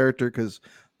ex-girlfriend character because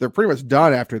they're pretty much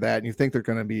done after that, and you think they're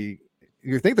going to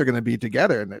be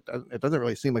together, and it doesn't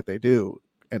really seem like they do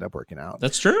end up working out.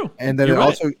 That's true. And then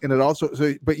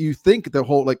but you think the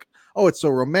whole like, oh, it's so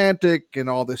romantic and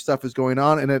all this stuff is going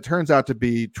on, and it turns out to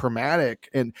be traumatic.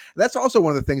 And that's also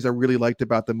one of the things I really liked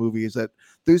about the movie is that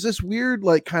there's this weird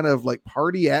like kind of like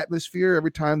party atmosphere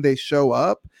every time they show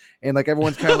up, and like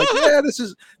everyone's kind of like, yeah, this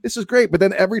is great. But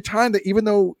then every time that, even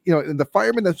though and the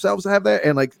firemen themselves have that,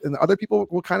 and other people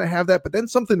will kind of have that, but then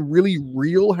something really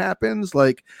real happens,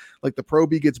 like the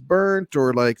Proby gets burnt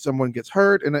or like someone gets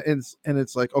hurt, and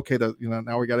it's like, okay,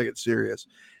 now we got to get serious.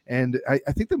 And I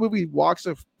think the movie walks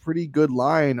a pretty good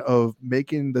line of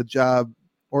making the job,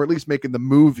 or at least making the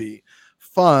movie,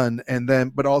 fun,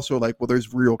 but also like, well,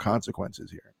 there's real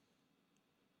consequences here.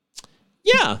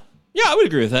 Yeah, I would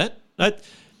agree with that.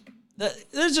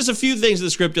 There's just a few things in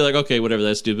the script you're like, okay, whatever,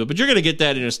 that's stupid, but you're gonna get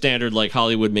that in a standard like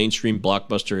Hollywood mainstream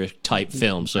blockbuster type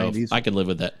film, so 90s. I can live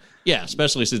with that. Yeah,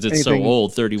 especially since it's so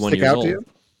old, 31 years old.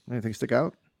 Anything stick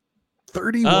out?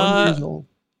 31 years old.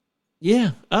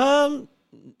 Yeah.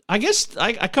 I guess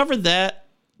I covered that,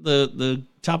 the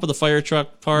top of the fire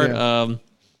truck part. Yeah.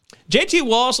 JT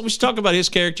Walsh, we should talk about his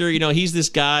character. He's this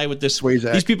guy with this.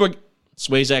 Swayzak. These people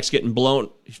Swayzak's getting blown.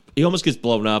 He almost gets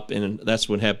blown up, and that's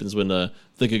what happens when I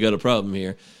think I got a problem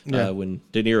here. Yeah. When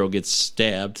De Niro gets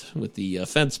stabbed with the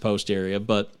fence post area.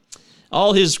 But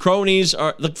all his cronies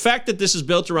are, the fact that this is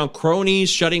built around cronies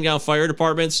shutting down fire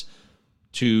departments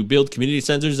to build community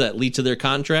centers that lead to their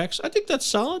contracts. I think that's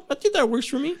solid. I think that works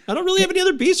for me. I don't really have any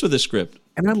other beats with this script.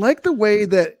 And I like the way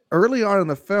that early on in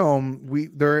the film,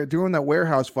 they're doing that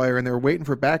warehouse fire and they're waiting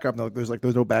for backup. There's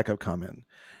no backup coming.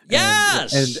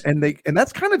 Yes. And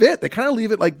that's kind of it. They kind of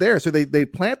leave it like there. So they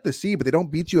plant the seed, but they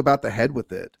don't beat you about the head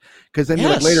with it. Because then you're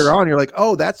like, later on, you're like,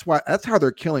 oh, that's how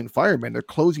they're killing firemen. They're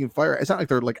closing fire. It's not like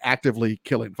they're like actively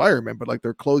killing firemen, but like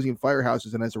they're closing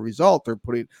firehouses. And as a result, they're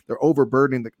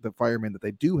overburdening the firemen that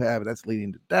they do have. And that's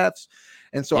leading to deaths.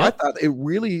 And so I thought it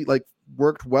really like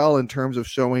worked well in terms of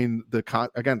showing the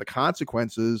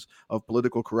consequences of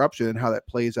political corruption and how that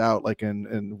plays out like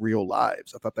in real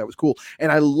lives. I thought that was cool.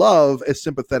 And I love a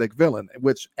sympathetic villain,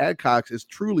 which Adcox is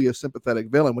truly a sympathetic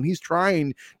villain when he's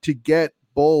trying to get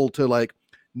Bull to like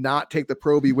not take the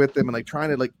Proby with him and like trying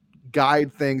to like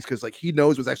guide things because like he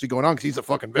knows what's actually going on because he's a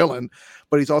fucking villain,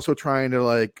 but he's also trying to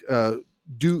like I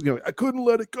couldn't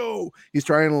let it go. He's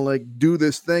trying to like do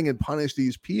this thing and punish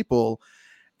these people.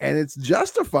 And it's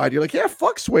justified. You're like, yeah,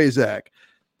 fuck Swayzak.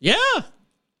 Yeah.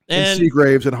 And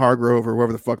Seagraves and Hargrove or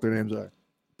whoever the fuck their names are.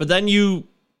 But then you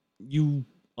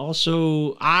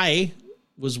also, I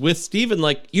was with Steven,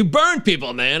 like, you burn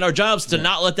people, man. Our job's to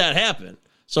not let that happen.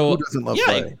 So, who doesn't love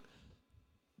fire?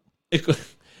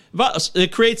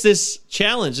 It creates this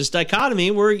challenge, this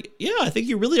dichotomy where, I think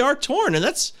you really are torn. And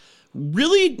that's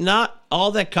really not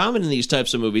all that common in these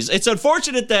types of movies. It's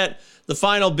unfortunate that the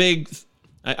final big...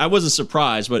 I wasn't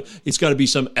surprised, but it's got to be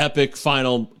some epic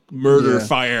final murder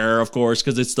fire, of course,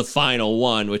 because it's the final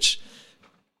one, which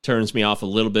turns me off a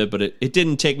little bit. But it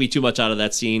didn't take me too much out of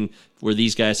that scene where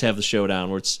these guys have the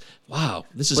showdown, where it's, wow,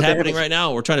 this is happening right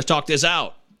now. We're trying to talk this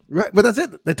out. Right, but that's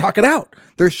it. They talk it out.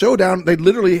 Their showdown, they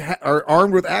literally are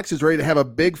armed with axes, ready to have a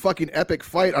big fucking epic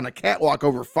fight on a catwalk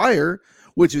over fire,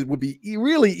 which would be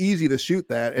really easy to shoot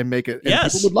that and make it.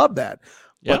 And people would love that.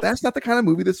 But that's not the kind of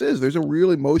movie this is. There's a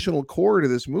real emotional core to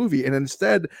this movie. And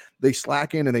instead, they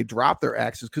slack in and they drop their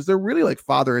axes because they're really like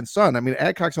father and son. I mean,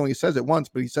 Adcox only says it once,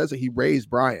 but he says that he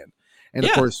raised Brian. And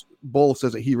of course, Bull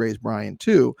says that he raised Brian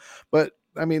too. But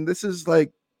I mean, this is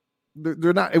like,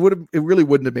 they're not, it really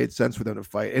wouldn't have made sense for them to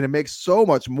fight. And it makes so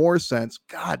much more sense.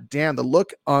 God damn, the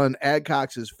look on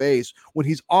Adcox's face when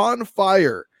he's on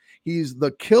fire. He's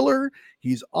the killer.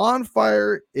 He's on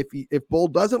fire. If Bull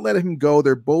doesn't let him go,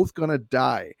 they're both gonna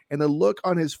die. And the look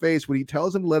on his face when he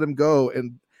tells him to let him go,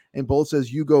 and Bull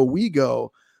says, "You go, we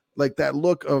go." Like that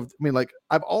look of, I mean, like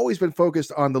I've always been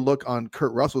focused on the look on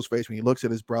Kurt Russell's face when he looks at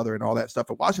his brother and all that stuff.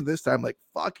 But watching this time, like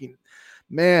fucking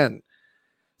man,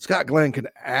 Scott Glenn can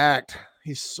act.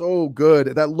 He's so good.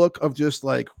 That look of just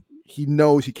like he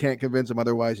knows he can't convince him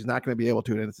otherwise. He's not going to be able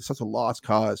to, and it's such a lost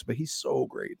cause. But he's so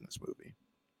great in this movie.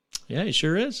 Yeah, he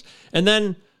sure is. And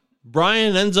then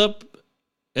Brian ends up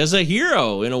as a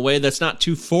hero in a way that's not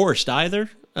too forced either.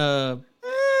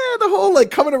 The whole like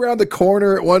coming around the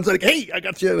corner at once, like, hey, I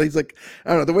got you. And he's like, I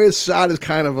don't know. The way it's shot is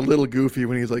kind of a little goofy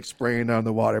when he's like spraying down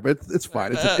the water, but it's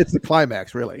fine. It's the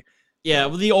climax, really. Yeah,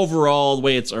 well, the overall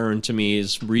way it's earned to me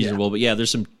is reasonable, but yeah, there's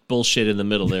some bullshit in the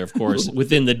middle there, of course,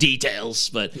 within the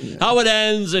details. But how it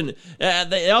ends, and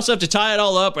they also have to tie it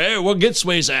all up. Hey, we'll get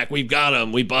Swayzak. We've got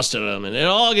him. We busted him, and it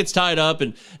all gets tied up.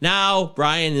 And now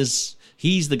Brian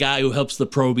he's the guy who helps the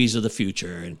probies of the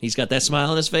future, and he's got that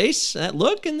smile on his face, that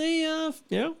look, and they,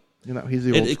 he's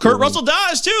the old Kurt Russell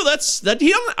dies too.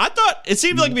 I thought it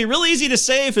seemed like it'd be really easy to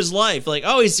save his life. Like,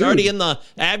 oh, he's already in the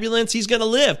ambulance, he's gonna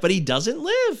live, but he doesn't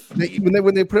live.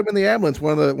 When they put him in the ambulance,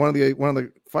 one of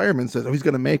the firemen says, "Oh, he's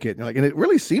gonna make it." And it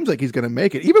really seems like he's gonna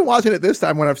make it. Even watching it this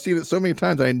time, when I've seen it so many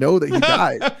times, I know that he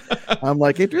dies. I'm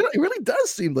like, it really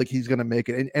does seem like he's gonna make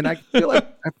it. And I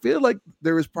feel like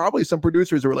there was probably some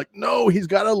producers who were like, "No, he's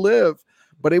gotta live."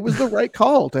 But it was the right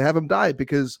call to have him die,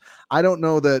 because I don't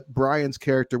know that Brian's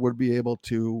character would be able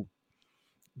to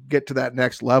get to that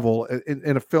next level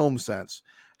in a film sense.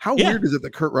 How weird is it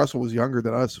that Kurt Russell was younger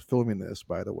than us filming this,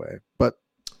 by the way? But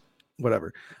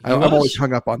whatever. I'm always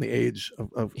hung up on the age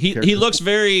of he looks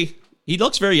very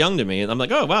young to me, and I'm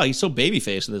like, oh wow, he's so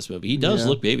baby-faced in this movie. He does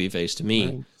look baby-faced to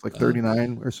me. It's like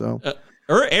 39 or so.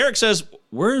 Eric says,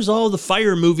 where's all the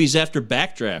fire movies after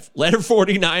Backdraft? Letter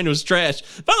 49 was trash.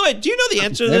 By the way, do you know the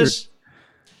answer to this?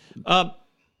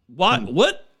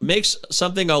 What makes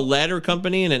something a ladder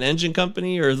company and an engine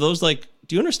company? Or those like,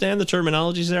 do you understand the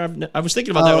terminologies there? I was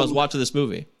thinking about that when I was watching this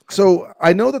movie. So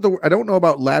I know that I don't know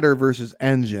about ladder versus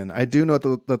engine. I do know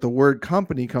that the word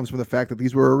company comes from the fact that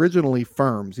these were originally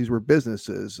firms. These were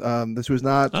businesses. This was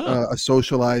not a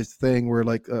socialized thing where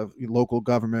like local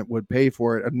government would pay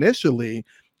for it. Initially,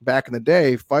 back in the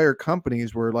day, fire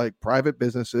companies were like private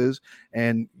businesses,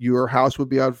 and your house would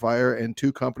be on fire, and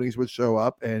two companies would show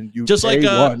up, and you just pay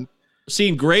like one.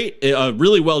 Seen great,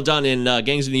 really well done in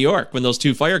Gangs of New York when those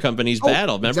two fire companies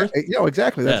battled. Remember?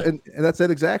 Exactly. And that's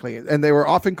it exactly. And they were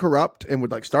often corrupt and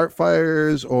would like start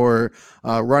fires or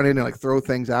run in and like throw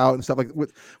things out and stuff like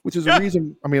that, which is a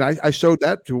reason. I mean, I showed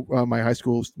that to my high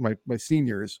school, my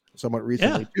seniors somewhat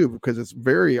recently too, because it's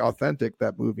very authentic,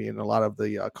 that movie, and a lot of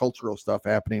the cultural stuff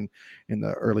happening in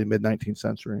the early mid 19th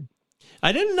century.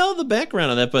 I didn't know the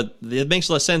background of that, but it makes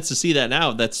less sense to see that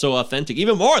now. That's so authentic,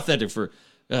 even more authentic for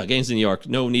Gangs in New York.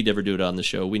 No need to ever do it on the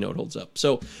show. We know it holds up.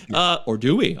 So, or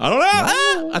do we? I don't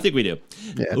know. I think we do.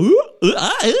 Yeah.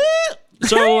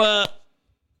 So,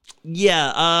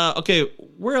 okay.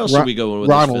 Where else should we go with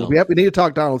Ronald, this film? we need to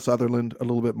talk Donald Sutherland a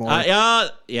little bit more.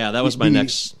 That was my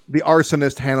next. The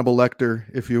arsonist Hannibal Lecter,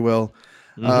 if you will.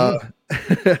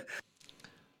 Mm-hmm.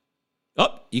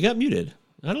 You got muted.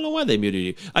 I don't know why they muted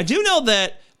you. I do know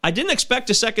that I didn't expect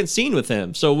a second scene with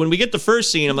him. So when we get the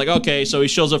first scene, I'm like, okay, so he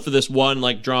shows up for this one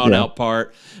like drawn out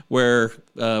part where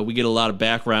we get a lot of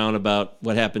background about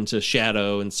what happened to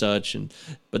Shadow and such.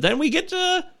 But then we get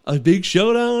to a big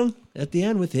showdown at the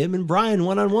end with him and Brian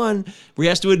one-on-one, where he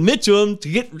has to admit to him to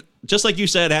get, just like you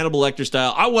said, Hannibal Lecter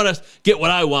style, I want to get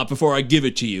what I want before I give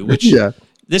it to you, which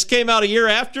this came out a year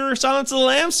after Silence of the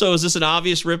Lambs. So is this an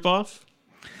obvious ripoff?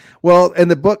 Well, and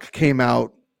the book came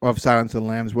out of Silence of the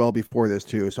Lambs well before this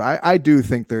too. So I do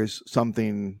think there's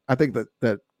something, I think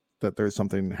that there's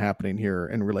something happening here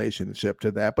in relationship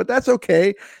to that, but that's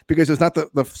okay because it's not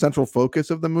the central focus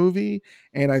of the movie.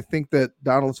 And I think that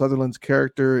Donald Sutherland's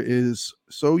character is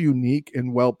so unique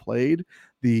and well played.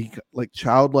 The like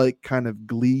childlike kind of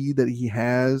glee that he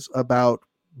has about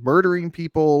murdering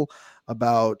people,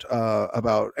 about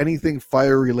anything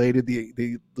fire related,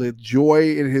 the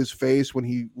joy in his face when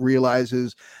he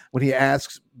realizes, when he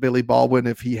asks Billy Baldwin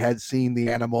if he had seen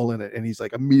the animal in it, and he's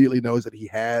like immediately knows that he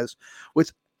has,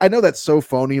 which I know that's so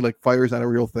phony, like fire is not a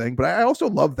real thing, but I also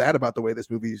love that about the way this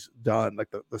movie's done, like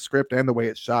the script and the way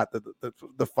it's shot,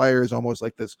 the fire is almost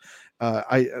like this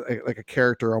like a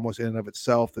character almost in and of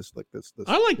itself. This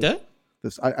I like that.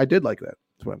 I did like that.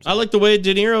 That's what I'm I saying. like the way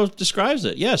De Niro describes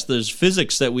it. Yes, there's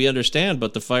physics that we understand,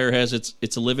 but the fire has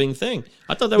it's a living thing.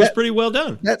 I thought that was pretty well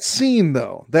done. That scene,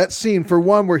 though, for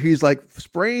one, where he's like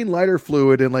spraying lighter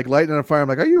fluid and like lighting on fire. I'm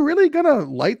like, are you really gonna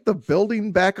light the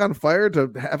building back on fire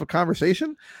to have a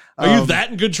conversation? Are you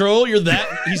that in control? He's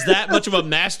that much of a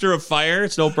master of fire.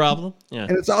 It's no problem. Yeah.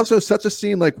 And it's also such a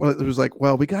scene like, well, it was like,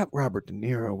 well, we got Robert De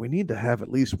Niro. We need to have at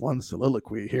least one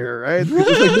soliloquy here, right?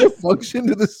 There's like no function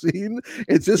to the scene.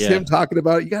 It's just him talking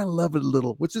about it. You gotta love it a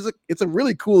little, which is it's a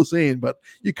really cool scene, but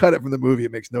you cut it from the movie,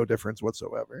 it makes no difference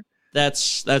whatsoever.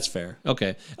 That's fair.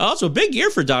 Okay. Also, a big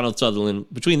year for Donald Sutherland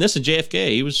between this and JFK.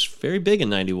 He was very big in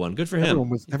 '91. Good for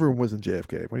him. Everyone was in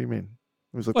JFK. What do you mean?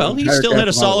 It was like well, he still had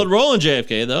a solid role in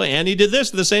JFK, though, and he did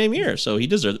this the same year, so he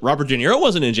deserved it. Robert De Niro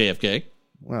wasn't in JFK.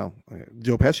 Well,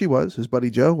 Joe Pesci was. His buddy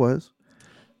Joe was.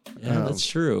 Yeah, that's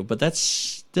true, but that's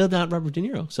still not Robert De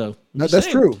Niro. So no, that's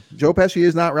true. Joe Pesci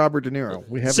is not Robert De Niro.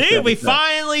 We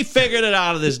finally figured it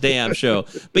out of this damn show.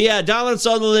 But yeah, Donald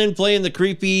Sutherland playing the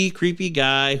creepy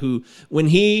guy who, when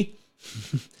he,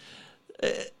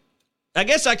 I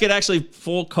guess I could actually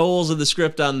pull holes in the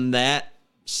script on that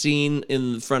scene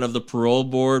in front of the parole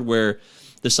board where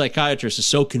the psychiatrist is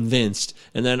so convinced,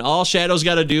 and then all Shadow's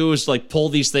got to do is like pull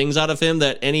these things out of him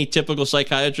that any typical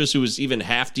psychiatrist who was even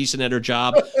half decent at her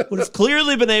job would have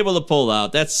clearly been able to pull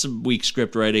out. That's some weak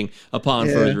script writing upon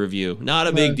further review. Not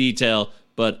a big detail,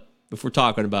 but if we're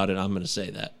talking about it, I'm going to say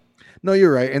that. No,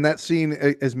 you're right. And that scene,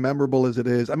 as memorable as it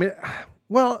is, I mean,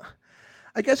 well,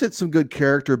 I guess it's some good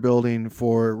character building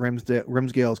for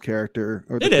Ramsdale's character.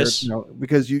 It is.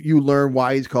 Because you learn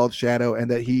why he's called Shadow and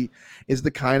that he is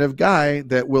the kind of guy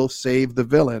that will save the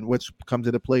villain, which comes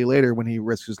into play later when he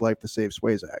risks his life to save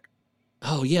Swayzak.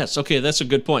 Oh, yes. Okay, that's a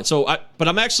good point. But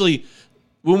I'm actually,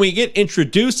 when we get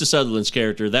introduced to Sutherland's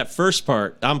character, that first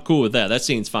part, I'm cool with that. That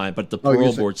scene's fine. But the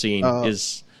parole board scene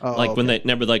is when they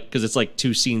never because it's like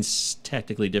two scenes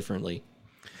technically differently.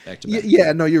 Back to back.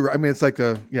 Yeah, no, you're right. I mean, it's like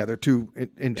they're two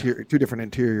different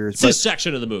interiors. It's this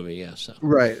section of the movie, yeah. So.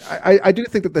 Right. I do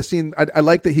think that the scene. I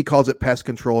like that he calls it pest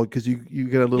control because you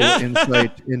get a little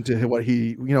insight into what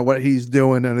he's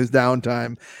doing in his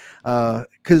downtime.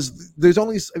 Because there's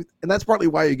only, and that's partly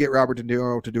why you get Robert De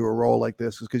Niro to do a role like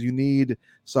this, is because you need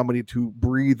somebody to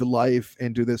breathe life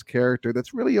into this character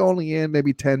that's really only in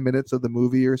maybe 10 minutes of the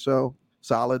movie or so,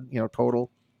 solid,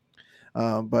 total.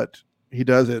 But he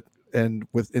does it. And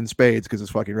in spades because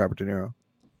it's fucking Robert De Niro.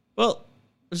 Well,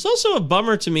 it's also a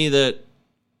bummer to me that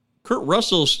Kurt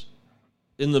Russell's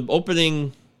in the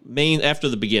opening after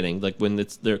the beginning, like when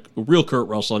it's the real Kurt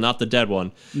Russell, not the dead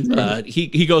one.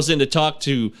 He goes in to talk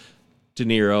to De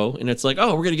Niro, and it's like,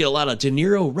 oh, we're gonna get a lot of De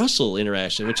Niro Russell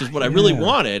interaction, which is what I really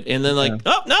wanted. And then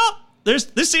oh no,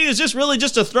 this scene is just really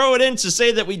just to throw it in to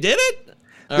say that we did it.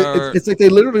 It's like they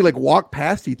literally like walk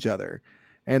past each other.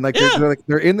 And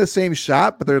they're in the same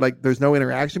shot, but they're like there's no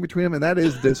interaction between them, and that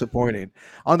is disappointing.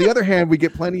 On the other hand, we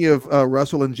get plenty of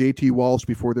Russell and J.T. Walsh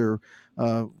before they're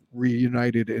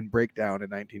reunited in Breakdown in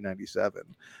 1997.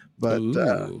 But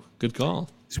good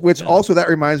call. Which also that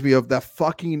reminds me of that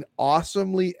fucking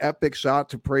awesomely epic shot,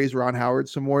 to praise Ron Howard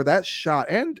some more. That shot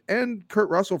and Kurt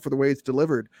Russell for the way it's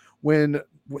delivered when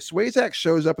Swayzak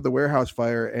shows up at the warehouse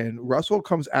fire and Russell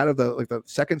comes out of the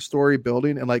second story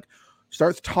building and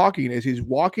starts talking as he's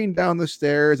walking down the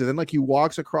stairs, and then he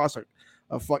walks across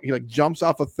he jumps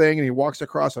off a thing and he walks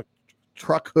across a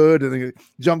truck hood, and then he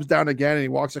jumps down again and he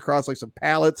walks across some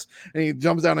pallets, and he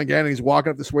jumps down again and he's walking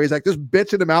up the Swayzak, just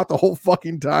bitching him out the whole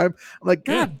fucking time. I'm like,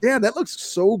 God damn, that looks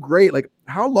so great. Like,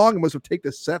 how long it must have taken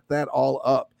to set that all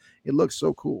up? It looks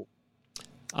so cool.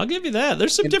 I'll give you that.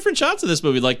 There's some different shots of this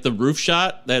movie, like the roof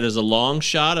shot. That is a long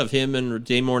shot of him and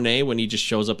De Mornay when he just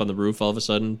shows up on the roof all of a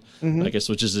sudden, I guess,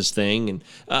 which is his thing. And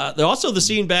also the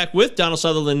scene back with Donald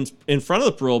Sutherland in front of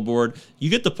the parole board. You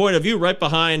get the point of view right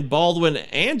behind Baldwin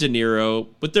and De Niro,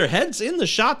 with their heads in the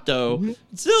shot, though.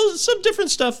 Still some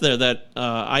different stuff there that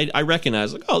I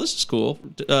recognize. Like, oh, this is cool.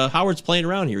 Howard's playing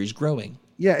around here. He's growing.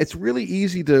 Yeah, it's really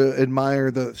easy to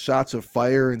admire the shots of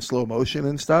fire in slow motion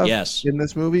and stuff in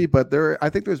this movie, but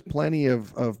I think there's plenty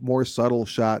of more subtle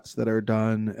shots that are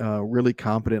done really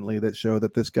competently that show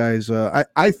that this guy's,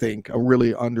 I think, a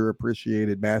really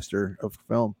underappreciated master of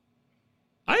film.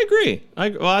 I agree.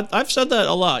 I've said that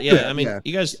a lot. Yeah, I mean,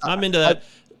 you guys, I'm into that.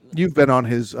 You've been on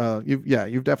his,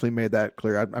 you've definitely made that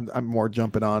clear. I'm more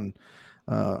jumping on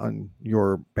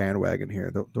your bandwagon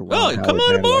here. The come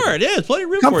on aboard. Yeah, it's plenty of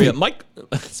room for you. Mike,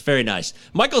 it's very nice.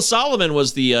 Michael Solomon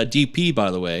was the DP,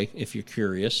 by the way, if you're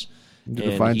curious.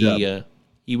 Did a fine job.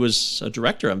 He was a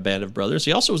director on Band of Brothers.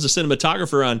 He also was a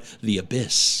cinematographer on The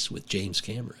Abyss with James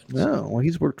Cameron. Oh, well,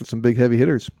 he's worked with some big heavy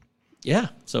hitters. Yeah,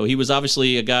 so he was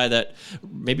obviously a guy that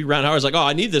maybe Ron Howard's like, oh,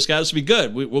 I need this guy. This will be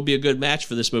good. We'll be a good match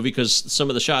for this movie because some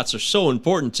of the shots are so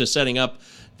important to setting up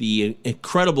the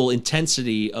incredible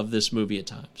intensity of this movie at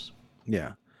times.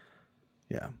 Yeah.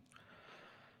 Yeah.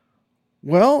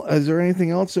 Well, is there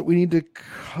anything else that we need to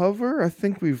cover? I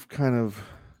think we've kind of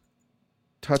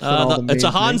touched on all the main It's a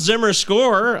Hans things. Zimmer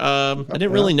score. I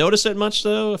didn't really notice it much,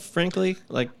 though, frankly.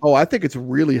 Like, Oh, I think it's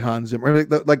really Hans Zimmer.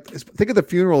 Like, think of the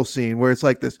funeral scene where it's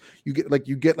like this. You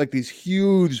get these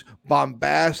huge,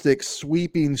 bombastic,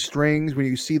 sweeping strings when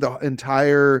you see the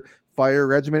entire fire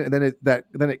regiment, and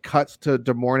then it cuts to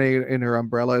De Mornay in her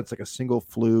umbrella. It's like a single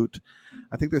flute.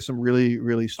 I think there's some really,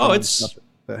 really strong stuff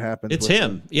that happens. It's with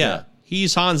him. Yeah.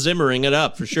 He's Hans Zimmering it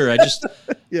up for sure. I just,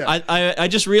 Yeah. I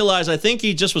just realized I think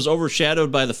he just was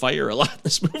overshadowed by the fire a lot in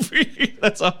this movie.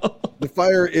 That's all. The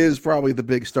fire is probably the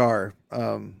big star.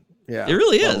 Yeah, It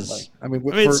really probably. is. I mean,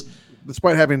 it's-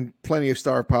 despite having plenty of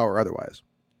star power otherwise.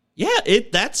 Yeah,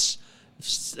 that's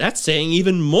saying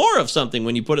even more of something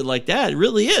when you put it like that. It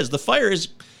really is. The fire is,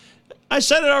 I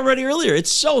said it already earlier,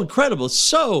 it's so incredible. It's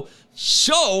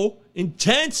so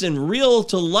intense and real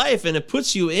to life, and it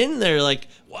puts you in there like,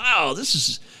 wow,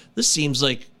 this seems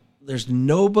like there's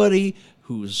nobody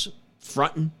who's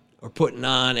fronting or putting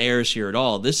on airs here at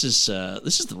all. This is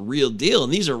the real deal,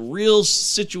 and these are real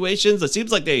situations. It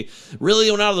seems like they really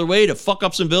went out of their way to fuck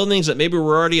up some buildings that maybe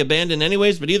were already abandoned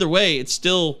anyways, but either way, it's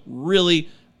still really,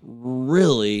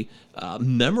 really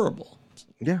memorable.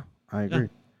 Yeah, I agree.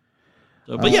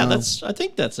 So, but yeah, I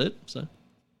think that's it. So,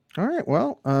 All right.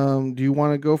 Well, do you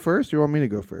want to go first? Or do you want me to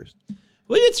go first?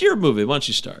 well, it's your movie. Why don't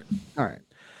you start? All right.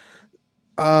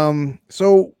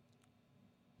 So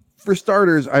for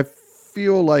starters, I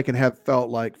feel like and have felt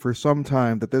like for some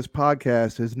time that this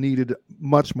podcast has needed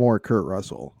much more Kurt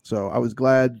Russell. So I was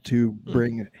glad to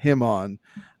bring him on.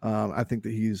 I think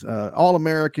that he's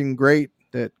all-American, great,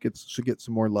 that should get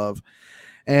some more love.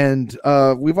 And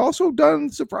we've also done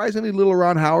surprisingly little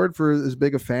Ron Howard for as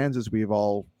big of fans as we've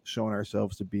all shown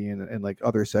ourselves to be in like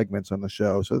other segments on the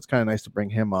show. So it's kind of nice to bring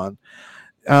him on.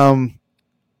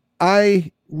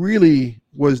 I really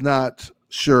was not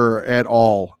sure at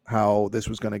all how this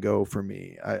was going to go for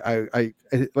me. I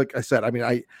like I said, I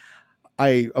mean,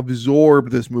 I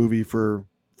absorbed this movie from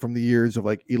the years of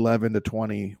like 11 to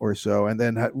 20 or so, and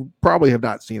then probably have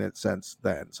not seen it since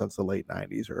the late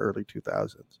 90s or early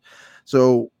 2000s.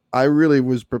 So I really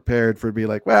was prepared for to be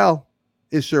like, well,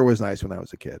 it sure was nice when I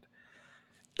was a kid.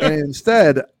 And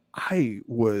instead, I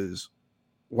was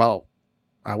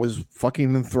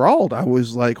fucking enthralled. I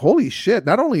was like, holy shit,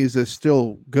 not only is this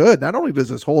still good, not only does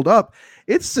this hold up,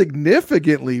 it's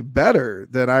significantly better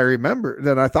than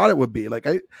I thought it would be. Like,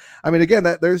 I mean, again,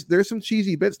 that there's some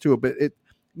cheesy bits to it, but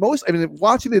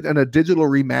watching it in a digital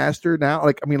remaster now,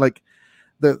 like, I mean, like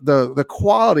the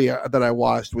quality that I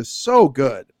watched was so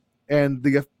good, and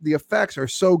the effects are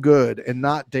so good and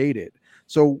not dated.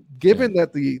 So given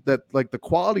that the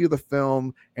quality of the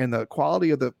film and the quality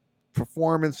of the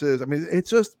performances, I mean,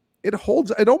 it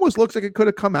holds. It almost looks like it could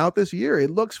have come out this year.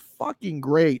 It looks fucking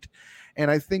great, and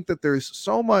I think that there's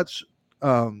so much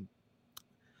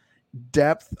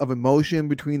depth of emotion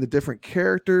between the different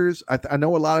characters. I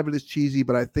know a lot of it is cheesy,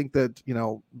 but I think that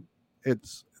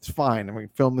it's fine. I mean,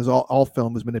 film is all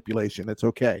film is manipulation. It's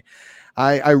okay.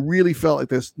 I really felt like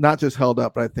this not just held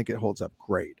up, but I think it holds up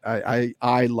great.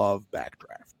 I love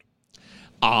Backdraft.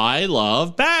 I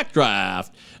love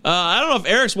Backdraft. I don't know if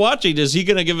Eric's watching. Is he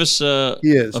going to give us a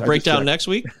breakdown next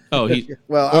week? Oh,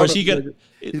 or is he going to?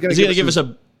 He's going to give us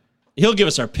He'll give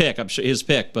us our pick. I'm sure his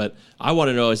pick, but I want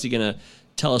to know: is he going to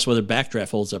tell us whether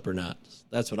Backdraft holds up or not?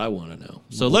 That's what I want to know.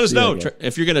 So let us know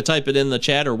if you're going to type it in the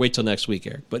chat or wait till next week,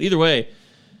 Eric. But either way,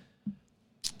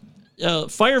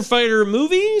 firefighter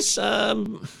movies.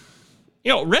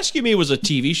 Rescue Me was a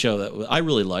TV show that I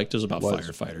really liked. It was about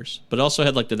firefighters, but it also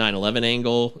had like the 9/11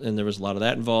 angle, and there was a lot of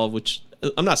that involved, which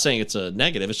I'm not saying it's a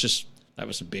negative. It's just that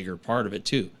was a bigger part of it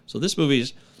too. So this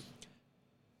movie's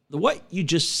what you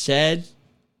just said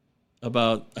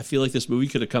about, I feel like this movie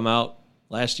could have come out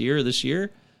last year or this year.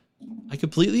 I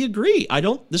completely agree.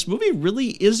 This movie really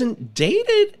isn't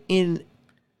dated in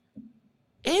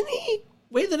any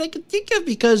way that I could think of,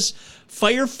 because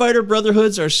firefighter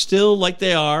brotherhoods are still like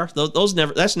they are.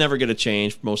 That's never going to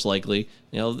change, most likely.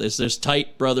 There's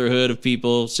tight brotherhood of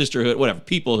people, sisterhood, whatever,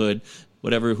 peoplehood,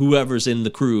 whatever, whoever's in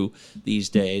the crew these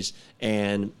days.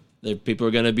 And the people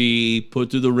are going to be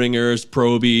put through the ringers,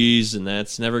 probies, and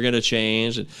that's never going to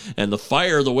change. And the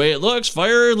fire, the way it looks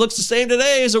the same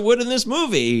today as it would in this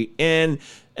movie. And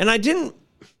I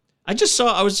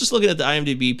was just looking at the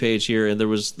IMDb page here, and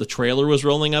the trailer was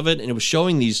rolling of it, and it was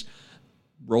showing these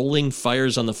rolling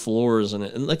fires on the floors,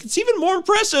 and like it's even more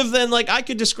impressive than like I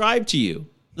could describe to you.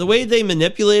 The way they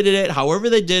manipulated it, however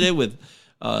they did it with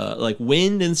like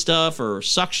wind and stuff or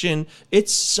suction,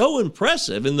 it's so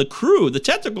impressive. And the crew, the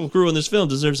technical crew in this film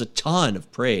deserves a ton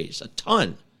of praise. A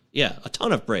ton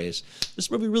of praise.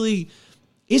 This movie really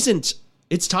isn't,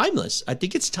 it's timeless. I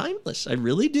think it's timeless. I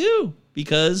really do,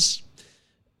 because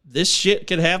this shit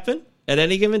could happen at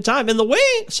any given time. And the way,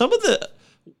 some of the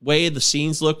way the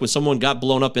scenes look when someone got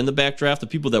blown up in the backdraft, the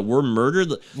people that were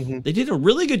murdered, they did a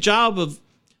really good job of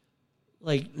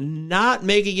like not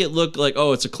making it look like,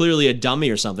 oh, it's clearly a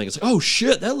dummy or something. It's like, oh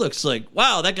shit, that looks like,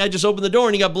 wow, that guy just opened the door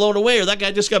and he got blown away, or that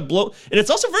guy just got blown. And it's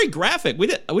also very graphic. We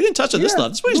didn't touch on this stuff.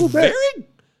 This movie's very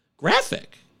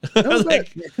graphic.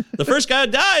 Like the first guy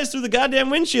dies through the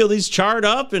goddamn windshield. He's charred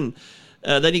up, and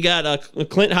then you got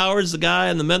Clint Howard's the guy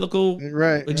in the medical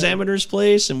examiner's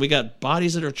place, and we got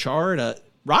bodies that are charred.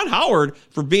 Ron Howard,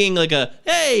 for being like a,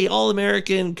 hey,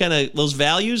 all-American kind of those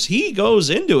values, he goes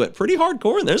into it pretty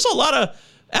hardcore. And there's a lot of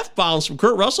F-bombs from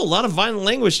Kurt Russell, a lot of violent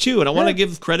language too. And I want to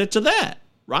give credit to that.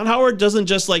 Ron Howard doesn't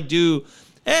just like do,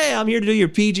 hey, I'm here to do your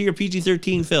PG or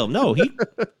PG-13 film. No,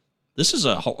 this is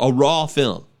a raw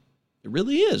film. It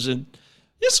really is. And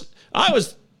yes, I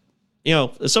was,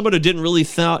 as someone who didn't really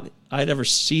thought I'd ever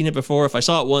seen it before. If I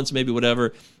saw it once, maybe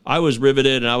whatever, I was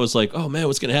riveted, and I was like, oh man,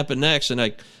 what's going to happen next? And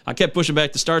I kept pushing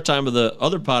back the start time of the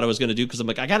other pod I was going to do, because I'm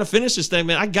like, I got to finish this thing,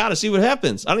 man. I got to see what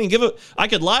happens. I don't even give it. I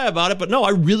could lie about it, but no, I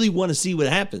really want to see what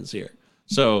happens here.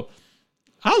 So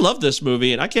I love this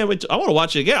movie, and I can't wait. I want to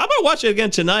watch it again. I'm going to watch it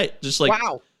again tonight. Just like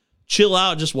chill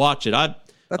out, just watch it. I love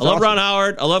awesome. Ron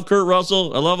Howard. I love Kurt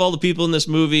Russell. I love all the people in this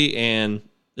movie, and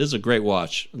this is a great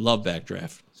watch. I love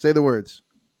Backdraft. Say the words.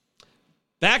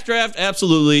 Backdraft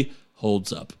absolutely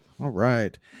holds up. All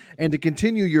right. And to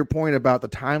continue your point about the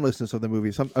timelessness of the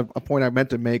movie, a point I meant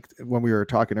to make when we were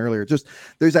talking earlier, just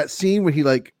there's that scene when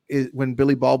when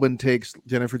Billy Baldwin takes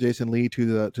Jennifer Jason Leigh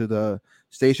to the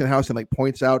station house and like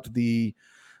points out the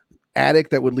attic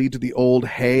that would lead to the old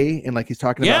hay, and like he's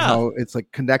talking about how it's like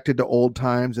connected to old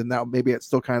times, and now maybe it's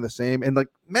still kind of the same. And like,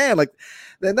 man, like,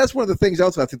 then that's one of the things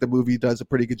else I think the movie does a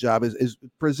pretty good job is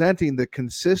presenting the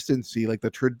consistency, like the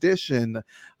tradition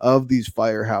of these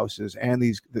firehouses and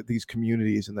these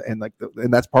communities, and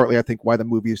that's partly I think why the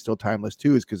movie is still timeless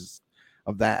too, is because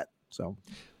of that. So.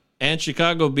 And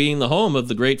Chicago being the home of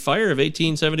the Great Fire of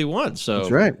 1871. So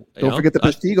that's right. Don't forget the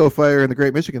Peshtigo Fire and the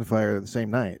Great Michigan Fire the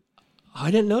same night. I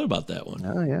didn't know about that one.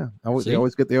 Oh yeah, they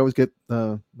always get kicked.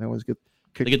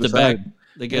 They get the bag.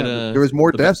 They get there was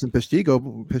more deaths in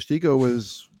Peshtigo. Peshtigo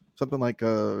was something like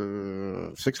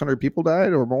 600 people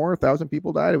died or more, 1,000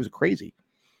 people died. It was crazy.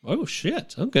 Oh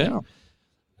shit. Okay.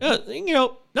 Yeah. Not only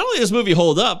does this movie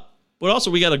hold up, but also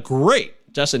we got a great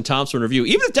Desson Thompson review.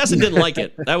 Even if Desson didn't like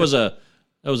it, that was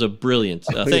a brilliant.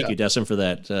 Thank you, Desson, for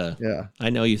that. I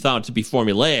know you thought it to be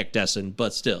formulaic, Desson,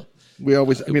 but still. We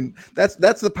always,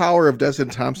 that's the power of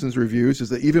Desson Thompson's reviews, is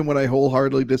that even when I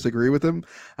wholeheartedly disagree with him,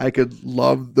 I could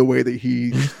love the way that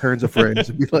he turns a phrase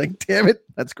and be like, damn it,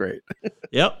 that's great.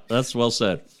 Yep, that's well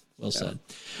said. Well said.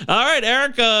 All right,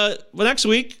 Eric, next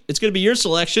week, it's going to be your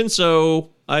selection,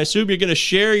 so I assume you're going to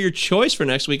share your choice for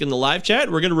next week in the live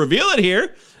chat. We're going to reveal it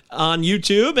here on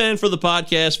YouTube, and for the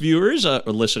podcast viewers, or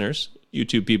listeners,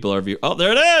 YouTube people are viewers. Oh,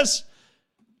 there it is.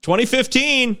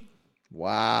 2015.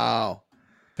 Wow.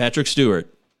 Patrick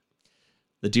Stewart,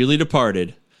 The Dearly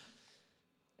Departed,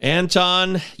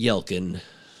 Anton Yelchin,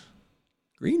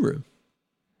 Green Room.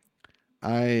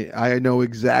 I know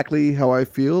exactly how I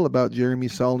feel about Jeremy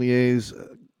Saulnier's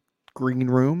Green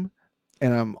Room,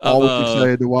 and I'm always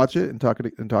excited to watch it and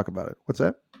talk about it. What's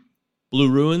that?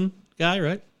 Blue Ruin guy,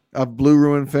 right? Of Blue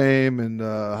Ruin fame and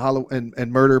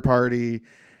and Murder Party,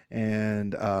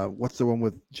 and what's the one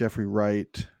with Jeffrey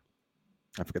Wright?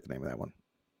 I forget the name of that one.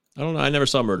 I don't know. I never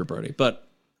saw Murder Party, but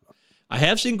I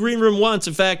have seen Green Room once.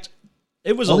 In fact,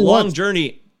 it was a long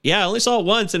journey. Yeah, I only saw it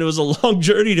once, and it was a long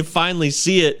journey to finally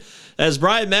see it. As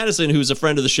Brian Madison, who's a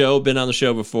friend of the show, been on the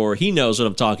show before, he knows what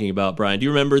I'm talking about, Brian. Do you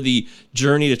remember the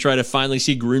journey to try to finally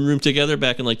see Green Room together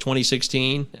back in like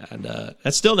 2016? And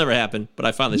that still never happened, but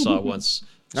I finally saw it once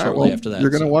shortly after that. You're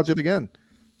going to watch it again.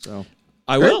 So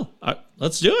I will.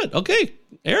 Let's do it. Okay.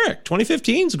 Eric,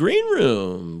 2015's Green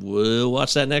Room. We'll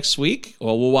watch that next week.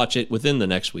 Well, we'll watch it within the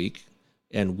next week,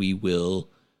 and we will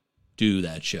do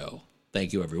that show.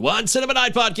 Thank you, everyone. Cinema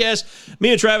Night Podcast. Me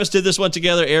and Travis did this one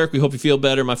together. Eric, we hope you feel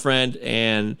better, my friend.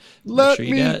 And let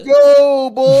me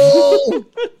go, boy.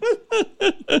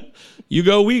 You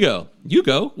go, we go. You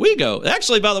go, we go.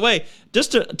 Actually, by the way,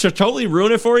 just to totally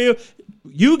ruin it for you,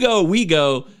 You Go, We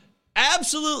Go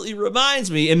absolutely reminds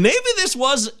me, and maybe this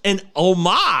was an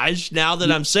homage now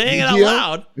that I'm saying it out Yu-Gi-Oh?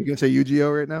 loud. You gonna say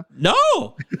Yu-Gi-Oh right now?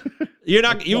 No, you're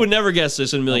not. You would never guess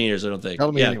this in a million years, I don't think.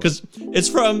 Tell me yeah, anyway. because it's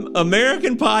from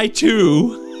American Pie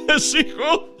 2, a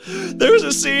sequel. There's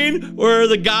a scene where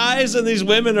the guys and these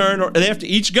women they have to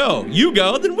each go. You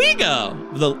go, then we go.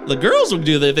 The girls will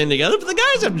do their thing together, but the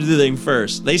guys have to do the thing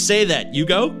first. They say that. You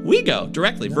go, we go.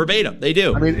 Directly, verbatim. They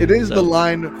do. I mean, it is the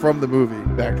line from the movie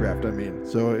Backdraft. I mean,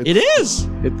 so it is.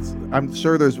 It's. I'm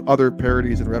sure there's other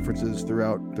parodies and references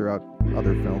throughout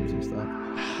other films and stuff.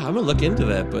 I'm gonna look into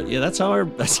that, but yeah, that's how I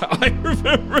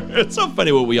remember it. It's so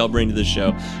funny what we all bring to this show.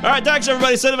 All right, thanks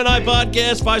everybody. Send them an eye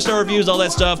podcast, 5-star reviews, all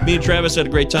that stuff. Me and Travis had a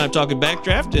great time talking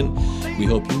Backdraft, and we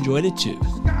hope you enjoyed it too.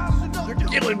 They're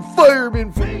killing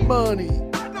firemen for money.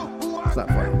 It's not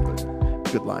funny,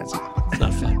 but good lines. It's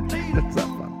not fun. It's not